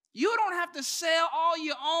 You don't have to sell all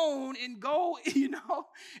you own and go,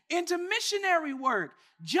 into missionary work.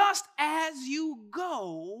 Just as you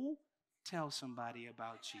go, tell somebody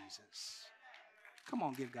about Jesus. Come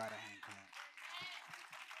on, give God a hand clap.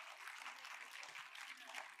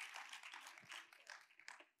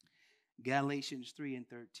 Galatians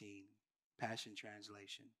 3:13, Passion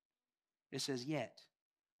Translation. It says, yet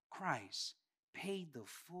Christ paid the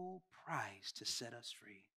full price to set us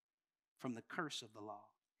free from the curse of the law.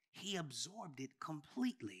 He absorbed it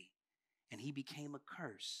completely, and he became a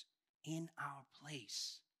curse in our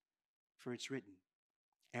place. For it's written,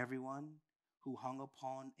 everyone who hung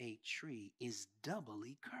upon a tree is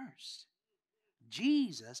doubly cursed.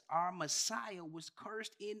 Jesus, our Messiah, was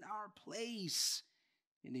cursed in our place.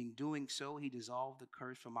 And in doing so, he dissolved the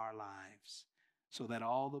curse from our lives so that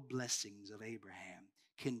all the blessings of Abraham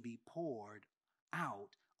can be poured out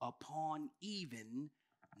upon even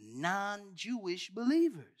non-Jewish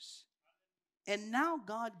believers. And now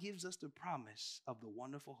God gives us the promise of the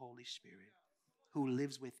wonderful Holy Spirit who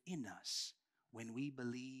lives within us when we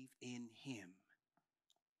believe in him.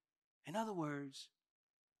 In other words,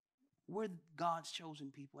 we're God's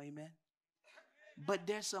chosen people, amen? But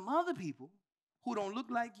there's some other people who don't look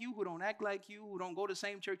like you, who don't act like you, who don't go to the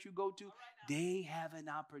same church you go to. They have an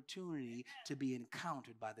opportunity to be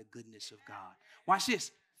encountered by the goodness of God. Watch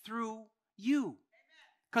this, through you.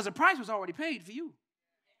 Because the price was already paid for you.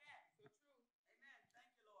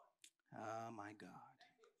 Oh, my God.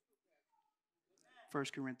 1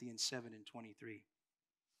 Corinthians 7:23,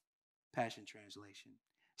 Passion Translation.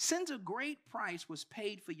 Since a great price was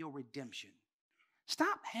paid for your redemption,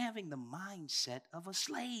 stop having the mindset of a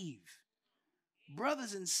slave.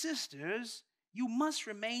 Brothers and sisters, you must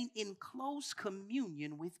remain in close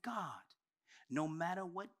communion with God. No matter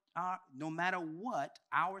what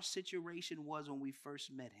our situation was when we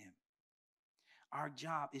first met him. Our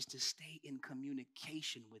job is to stay in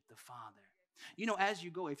communication with the Father. As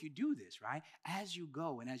you go, if you do this, right? As you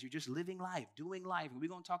go and as you're just living life, doing life, and we're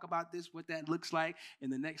going to talk about this, what that looks like in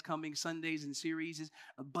the next coming Sundays and series.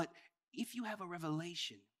 But if you have a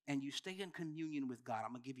revelation and you stay in communion with God,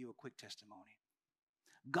 I'm going to give you a quick testimony.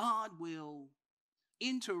 God will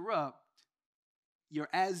interrupt your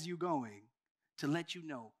as you going to let you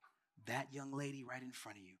know that young lady right in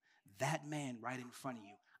front of you, that man right in front of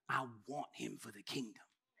you, I want him for the kingdom.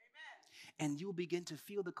 Amen. And you'll begin to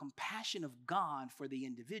feel the compassion of God for the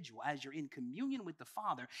individual as you're in communion with the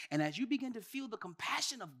Father. And as you begin to feel the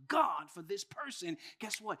compassion of God for this person,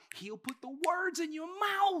 guess what? He'll put the words in your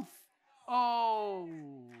mouth. Oh.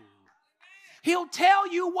 He'll tell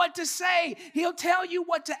you what to say. He'll tell you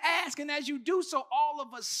what to ask. And as you do so, all of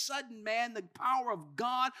a sudden, man, the power of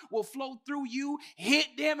God will flow through you, hit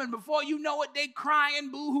them, and before you know it, they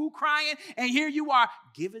crying, boo-hoo, crying. And here you are,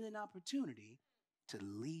 given an opportunity to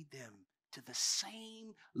lead them to the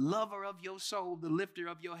same lover of your soul, the lifter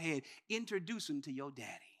of your head. Introduce them to your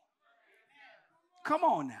daddy. Come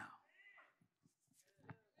on now.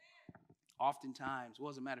 Oftentimes,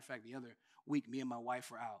 well, as a matter of fact, the other week, me and my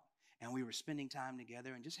wife were out. And we were spending time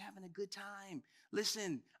together and just having a good time.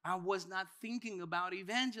 Listen, I was not thinking about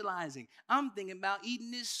evangelizing. I'm thinking about eating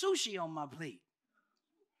this sushi on my plate.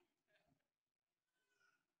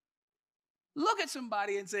 Look at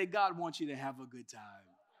somebody and say, God wants you to have a good time.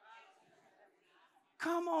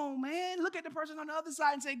 Come on, man. Look at the person on the other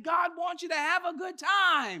side and say, God wants you to have a good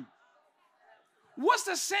time. What's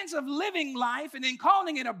the sense of living life and then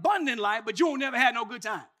calling it abundant life, but you won't never have no good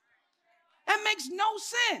time? That makes no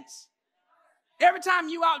sense. Every time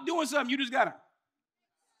you out doing something, you just gotta,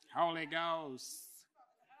 Holy Ghost.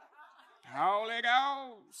 Holy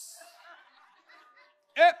Ghost.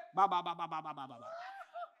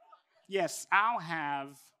 Yes, I'll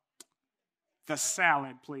have the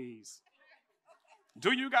salad, please.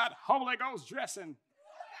 Do you got Holy Ghost dressing?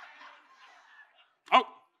 Oh,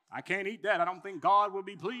 I can't eat that. I don't think God will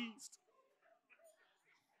be pleased.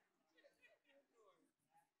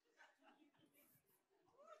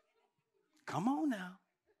 Come on now.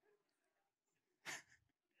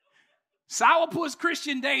 Sourpuss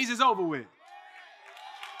Christian days is over with.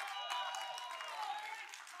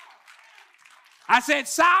 I said,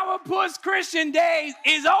 Sourpuss Christian days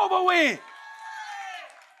is over with.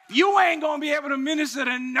 You ain't going to be able to minister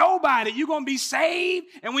to nobody. You're going to be saved.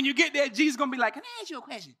 And when you get there, Jesus is going to be like, can I ask you a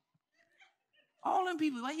question? All them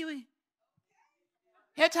people, why you ain't?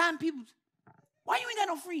 Every time people, why you ain't got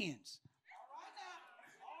no friends?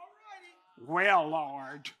 Well,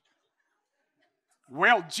 Lord.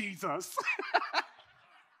 Well, Jesus.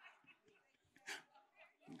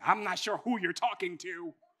 I'm not sure who you're talking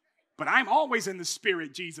to, but I'm always in the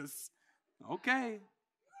spirit, Jesus. Okay.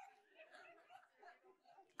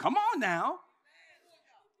 Come on now.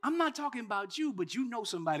 I'm not talking about you, but you know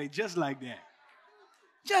somebody just like that.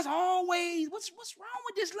 Just always, what's wrong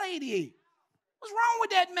with this lady? What's wrong with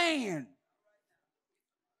that man?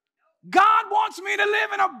 God wants me to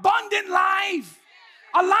live an abundant life.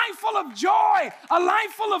 A life full of joy. A life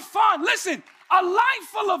full of fun. Listen, a life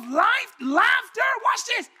full of life, laughter, watch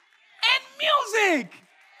this, and music.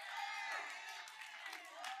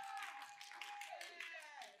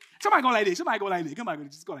 Somebody go like this. Somebody go like this. Come on,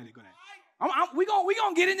 just go like this. Go like this. We're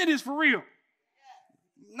going to get into this for real.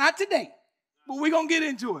 Not today, but we're going to get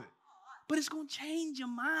into it. But it's going to change your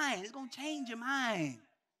mind. It's going to change your mind.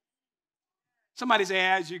 Somebody say,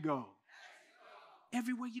 as you go.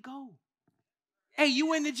 Everywhere you go. Hey,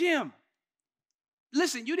 you in the gym.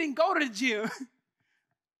 Listen, you didn't go to the gym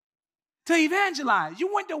to evangelize.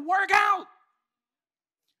 You went to work out.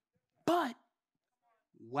 But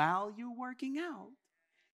while you're working out,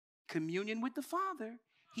 communion with the Father,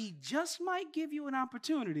 he just might give you an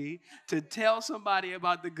opportunity to tell somebody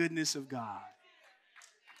about the goodness of God.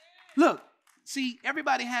 Look, see,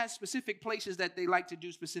 everybody has specific places that they like to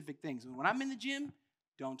do specific things. And when I'm in the gym,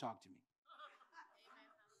 don't talk to me.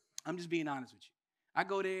 I'm just being honest with you. I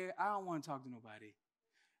go there, I don't want to talk to nobody.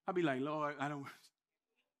 I'll be like, Lord, I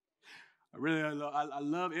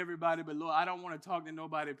love everybody, but Lord, I don't want to talk to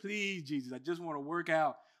nobody. Please, Jesus, I just want to work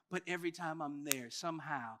out. But every time I'm there,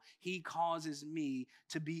 somehow he causes me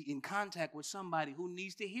to be in contact with somebody who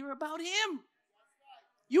needs to hear about him.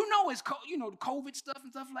 You know, it's COVID stuff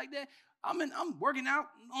and stuff like that. I'm working out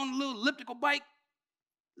on a little elliptical bike.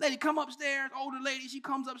 Lady come upstairs, older lady, she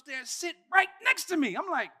comes upstairs, sit right next to me. I'm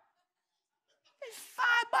like, there's 5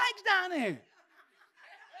 bikes down there.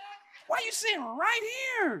 Why are you sitting right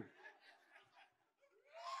here?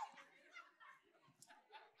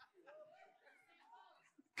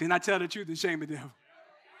 Can I tell the truth and shame the devil?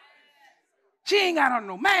 She ain't got on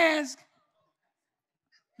no mask.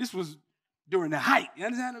 This was during the hike. You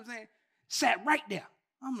understand what I'm saying? Sat right there.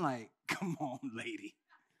 I'm like, come on, lady.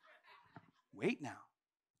 Wait now.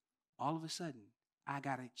 All of a sudden, I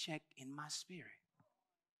got a check in my spirit.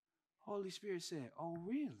 Holy Spirit said, oh,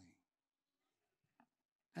 really?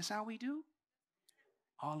 That's how we do?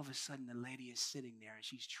 All of a sudden, the lady is sitting there and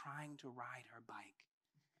she's trying to ride her bike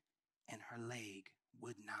and her leg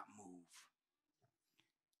would not move.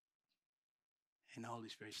 And the Holy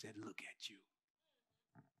Spirit said, look at you.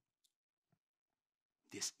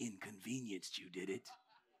 This inconvenienced you, did it?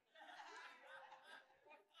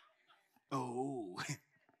 Oh,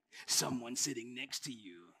 someone sitting next to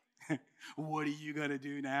you. What are you going to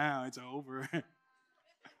do now? It's over.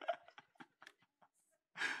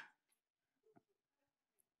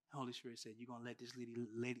 Holy Spirit said, you're going to let this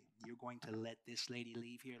lady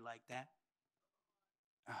leave here like that?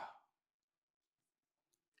 Oh,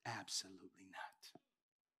 absolutely not.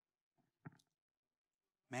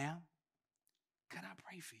 Ma'am, can I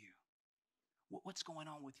pray for you? What's going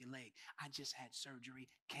on with your leg? I just had surgery,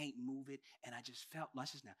 can't move it, and I just felt like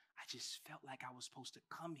I was supposed to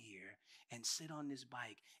come here and sit on this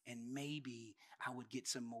bike, and maybe I would get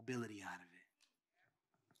some mobility out of it.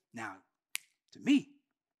 Now, to me,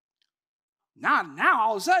 now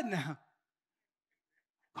all of a sudden,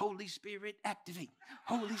 Holy Spirit, activate.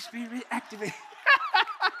 Holy Spirit, activate.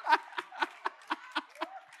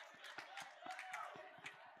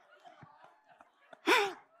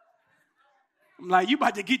 I'm like, you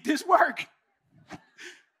about to get this work.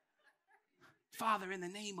 Father, in the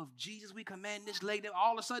name of Jesus, we command this lady.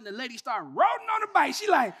 All of a sudden, the lady started rolling on the bike. She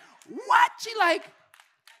like, what? She like,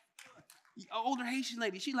 older Haitian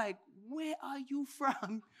lady. She like, where are you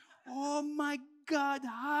from? Oh, my God,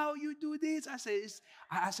 how you do this? I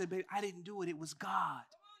said, baby, I didn't do it. It was God.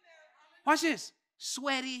 Watch this.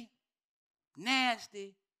 Sweaty,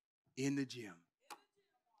 nasty, in the gym.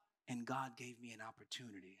 And God gave me an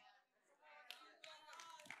opportunity.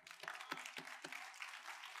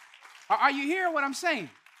 Are you hearing what I'm saying?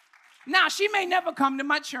 Now, she may never come to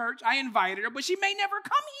my church. I invited her, but she may never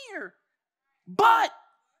come here. But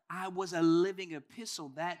I was a living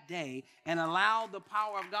epistle that day and allowed the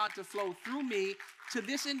power of God to flow through me to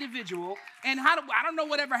this individual. And I don't know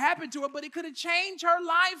whatever happened to her, but it could have changed her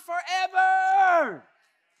life forever.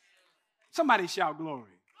 Somebody shout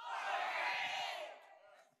glory.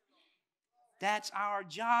 That's our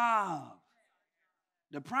job.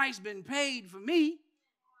 The price been paid for me.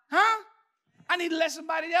 Huh? I need to let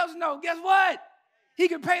somebody else know. Guess what? He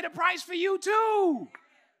can pay the price for you too.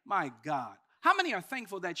 My God. How many are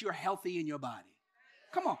thankful that you're healthy in your body?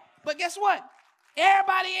 Come on. But guess what?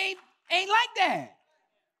 Everybody ain't like that.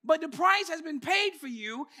 But the price has been paid for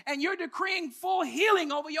you, and you're decreeing full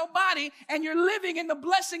healing over your body, and you're living in the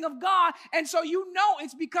blessing of God. And so you know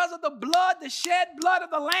it's because of the blood, the shed blood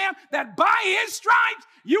of the Lamb, that by his stripes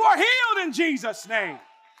you are healed in Jesus' name.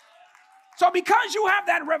 So because you have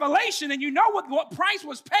that revelation and you know what price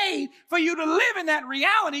was paid for you to live in that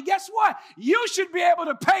reality, guess what? You should be able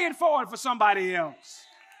to pay it forward for somebody else.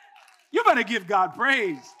 You better give God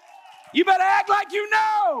praise. You better act like you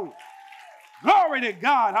know. Glory to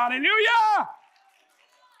God. Hallelujah.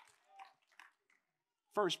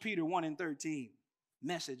 1 Peter 1:13,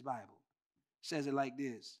 Message Bible, says it like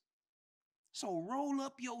this. So roll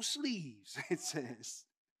up your sleeves, it says.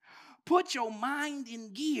 Put your mind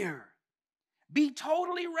in gear. Be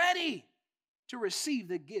totally ready to receive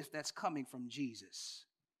the gift that's coming from Jesus.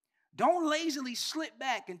 Don't lazily slip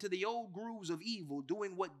back into the old grooves of evil,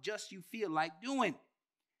 doing what just you feel like doing.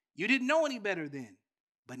 You didn't know any better then,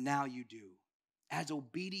 but now you do. As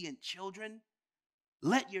obedient children,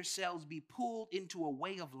 let yourselves be pulled into a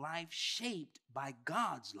way of life shaped by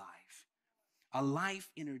God's life, a life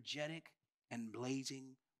energetic and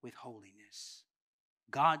blazing with holiness.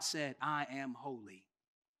 God said, I am holy.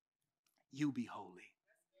 You be holy.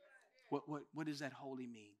 What does that holy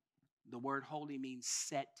mean? The word holy means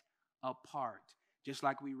set apart. Just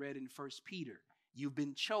like we read in 1 Peter. You've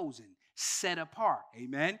been chosen, set apart.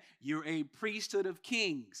 Amen. You're a priesthood of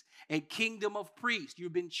kings, a kingdom of priests.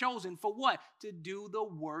 You've been chosen for what? To do the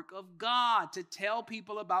work of God, to tell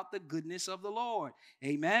people about the goodness of the Lord.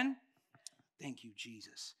 Amen. Thank you,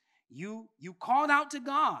 Jesus. You called out to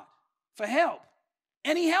God for help,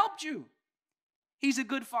 and he helped you. He's a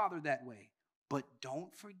good father that way. But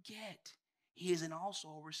don't forget, he is also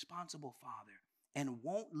a responsible father and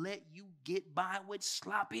won't let you get by with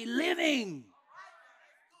sloppy living.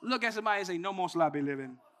 Look at somebody and say, no more sloppy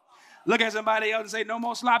living. Look at somebody else and say, no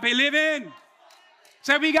more sloppy living.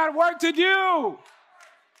 Say, we got work to do.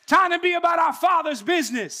 Time to be about our Father's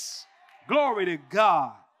business. Glory to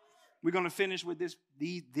God. We're going to finish with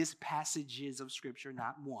these passages of Scripture,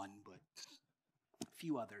 not one, but a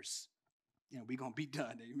few others. We're going to be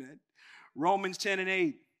done, amen. Romans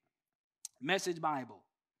 10:8, Message Bible.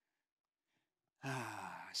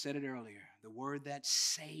 I said it earlier. The word that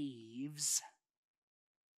saves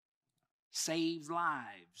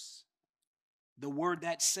lives. The word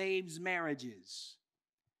that saves marriages.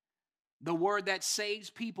 The word that saves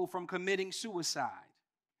people from committing suicide.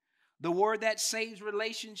 The word that saves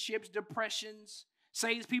relationships, depressions,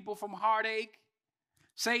 saves people from heartache,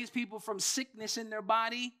 saves people from sickness in their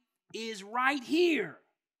body is right here,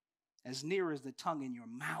 as near as the tongue in your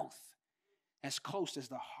mouth, as close as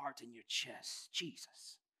the heart in your chest.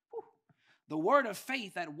 Jesus. Whew. The word of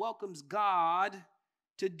faith that welcomes God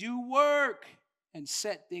to do work and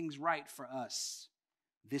set things right for us.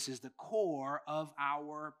 This is the core of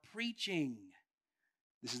our preaching.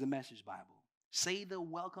 This is the Message Bible. Say the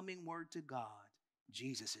welcoming word to God.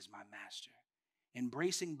 Jesus is my master.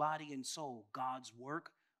 Embracing body and soul, God's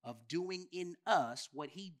work of doing in us what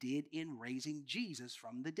he did in raising Jesus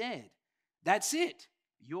from the dead. That's it.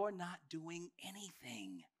 You're not doing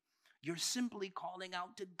anything. You're simply calling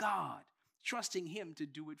out to God, trusting him to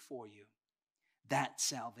do it for you. That's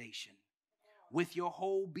salvation. With your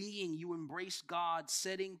whole being, you embrace God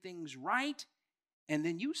setting things right, and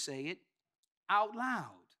then you say it out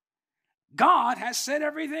loud. God has set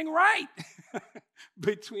everything right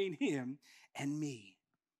between him and me.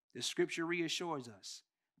 The scripture reassures us,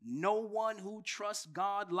 no one who trusts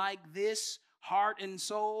God like this, heart and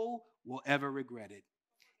soul, will ever regret it.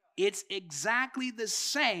 It's exactly the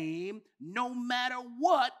same no matter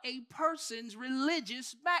what a person's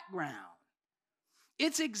religious background.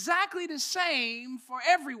 It's exactly the same for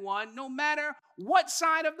everyone, no matter what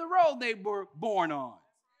side of the road they were born on.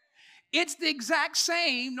 It's the exact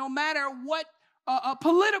same no matter what a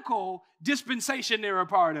political dispensation they're a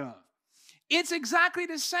part of. It's exactly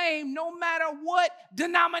the same no matter what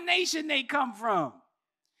denomination they come from.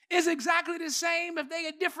 It's exactly the same if they're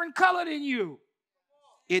a different color than you.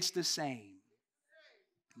 It's the same.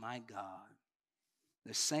 My God.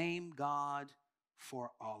 The same God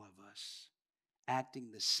for all of us.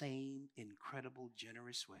 acting the same incredible,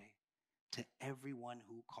 generous way to everyone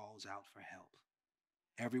who calls out for help.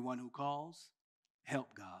 Everyone who calls,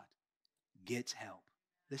 help God, gets help.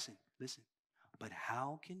 Listen, listen. But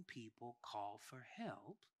how can people call for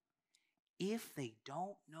help if they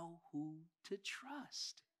don't know who to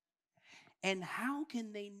trust? And how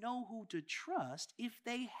can they know who to trust if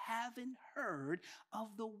they haven't heard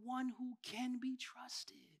of the one who can be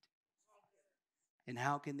trusted? And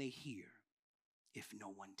how can they hear if no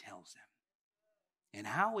one tells them? And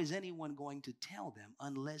how is anyone going to tell them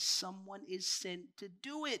unless someone is sent to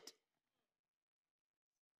do it?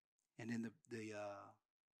 And in the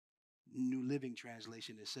New Living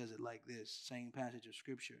Translation, it says it like this, same passage of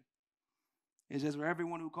Scripture. It says, "For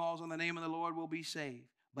everyone who calls on the name of the Lord will be saved.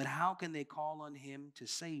 But how can they call on him to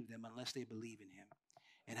save them unless they believe in him?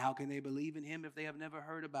 And how can they believe in him if they have never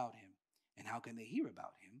heard about him? And how can they hear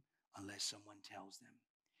about him unless someone tells them?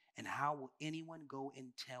 And how will anyone go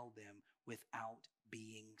and tell them without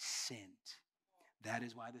being sent?" That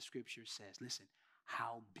is why the Scripture says, listen,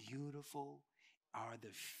 how beautiful are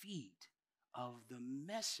the feet of the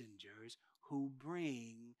messengers who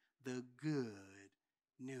bring the good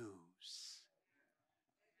news.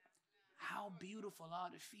 How beautiful are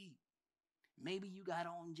the feet. Maybe you got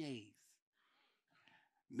on J's.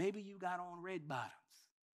 Maybe you got on red bottoms.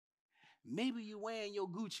 Maybe you're wearing your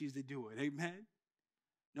Gucci's to do it, amen?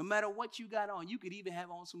 No matter what you got on, you could even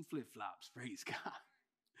have on some flip-flops, praise God.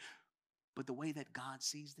 But the way that God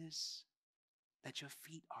sees this, that your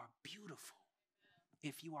feet are beautiful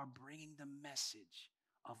if you are bringing the message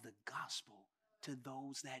of the gospel to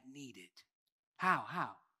those that need it.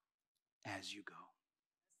 How? As you go.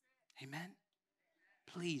 Amen?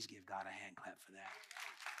 Please give God a hand clap for that.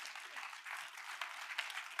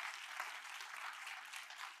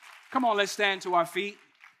 Come on, let's stand to our feet.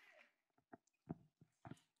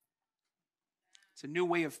 It's a new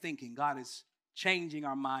way of thinking. God is changing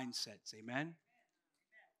our mindsets. Amen?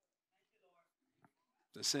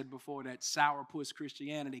 As I said before, that sourpuss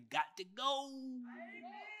Christianity got to go.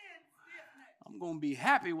 I'm going to be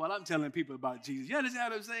happy while I'm telling people about Jesus. You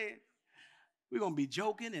understand what I'm saying? We're going to be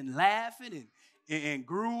joking and laughing and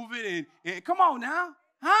grooving. And come on now.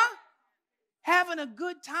 Huh? Having a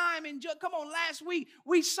good time. Come on, last week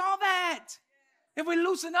we saw that. If we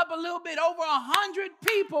loosen up a little bit, over 100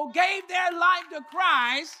 people gave their life to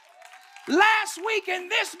Christ last week in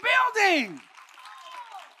this building.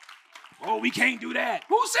 Oh, we can't do that.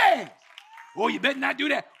 Who said? Oh, you better not do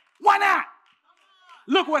that. Why not?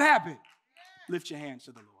 Look what happened. Lift your hands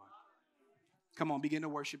to the Lord. Come on, begin to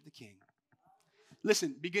worship the King.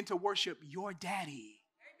 Listen, begin to worship your daddy.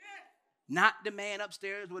 Not the man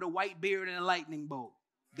upstairs with a white beard and a lightning bolt.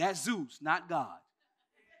 That's Zeus, not God.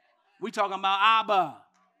 We're talking about Abba.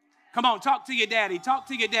 Come on, talk to your daddy. Talk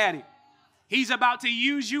to your daddy. He's about to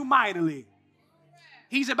use you mightily.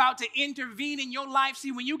 He's about to intervene in your life.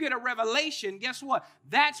 See, when you get a revelation, guess what?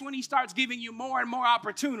 That's when he starts giving you more and more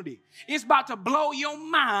opportunity. It's about to blow your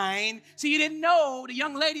mind. See, you didn't know the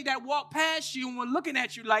young lady that walked past you and was looking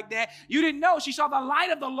at you like that. You didn't know she saw the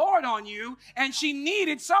light of the Lord on you, and she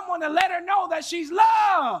needed someone to let her know that she's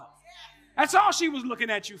loved. That's all she was looking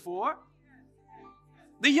at you for.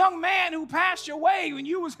 The young man who passed your way when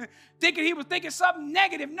you was thinking he was thinking something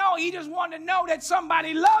negative. No, he just wanted to know that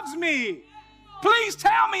somebody loves me. Please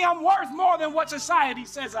tell me I'm worth more than what society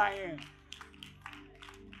says I am.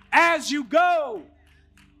 As you go.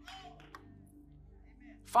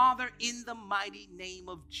 Father, in the mighty name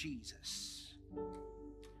of Jesus,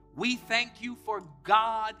 we thank you for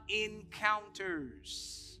God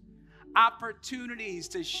encounters, opportunities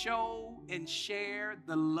to show and share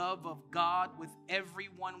the love of God with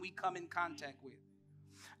everyone we come in contact with.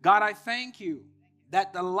 God, I thank you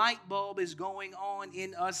that the light bulb is going on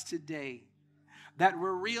in us today. That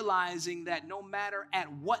we're realizing that no matter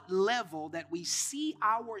at what level that we see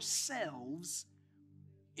ourselves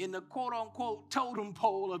in the quote-unquote totem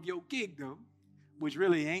pole of your kingdom, which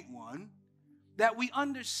really ain't one, that we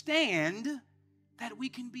understand that we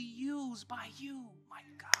can be used by you, my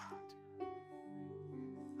God.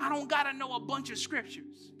 I don't got to know a bunch of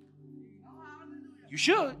scriptures. You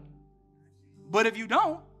should. But if you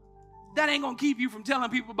don't, that ain't going to keep you from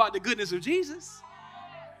telling people about the goodness of Jesus.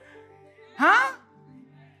 Huh?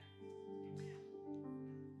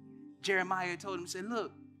 Jeremiah told him, said,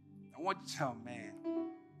 look, I want you to tell man,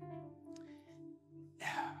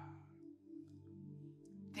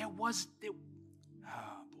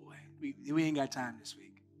 oh boy, we ain't got time this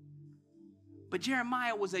week. But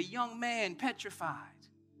Jeremiah was a young man petrified.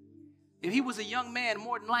 If he was a young man,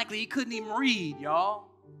 more than likely he couldn't even read, y'all.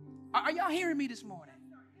 Are y'all hearing me this morning?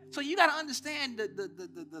 So you got to understand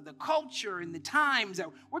the culture and the times that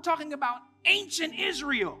we're talking about. Ancient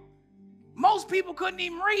Israel. Most people couldn't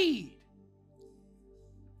even read.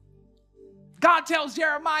 God tells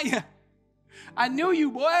Jeremiah, I knew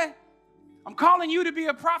you, boy. I'm calling you to be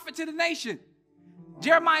a prophet to the nation.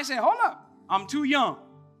 Jeremiah said, hold up, I'm too young.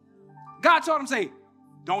 God told him, say,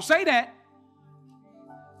 don't say that.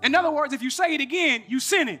 In other words, if you say it again, you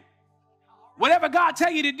sinning. Whatever God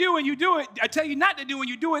tell you to do and you do it, I tell you not to do and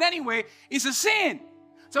you do it anyway, it's a sin.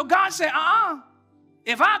 So God said,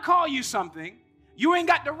 if I call you something, you ain't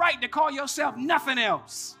got the right to call yourself nothing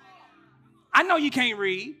else. I know you can't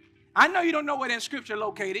read. I know you don't know where that scripture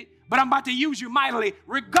located, but I'm about to use you mightily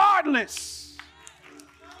regardless.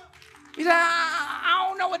 He said, I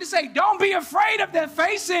don't know what to say. Don't be afraid of their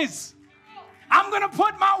faces. I'm going to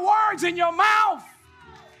put my words in your mouth.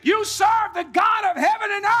 You serve the God of heaven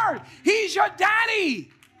and earth. He's your daddy.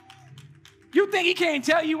 You think he can't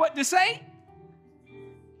tell you what to say?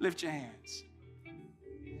 Lift your hands.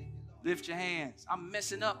 Lift your hands. I'm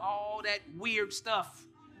messing up all that weird stuff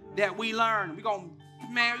that we learn. We're going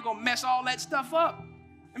to mess all that stuff up.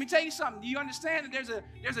 Let me tell you something. Do you understand that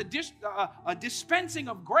there's a dispensing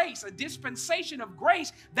of grace, a dispensation of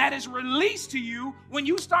grace that is released to you when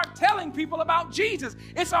you start telling people about Jesus?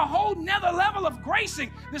 It's a whole nother level of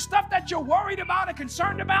gracing. The stuff that you're worried about and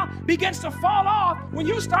concerned about begins to fall off when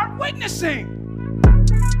you start witnessing.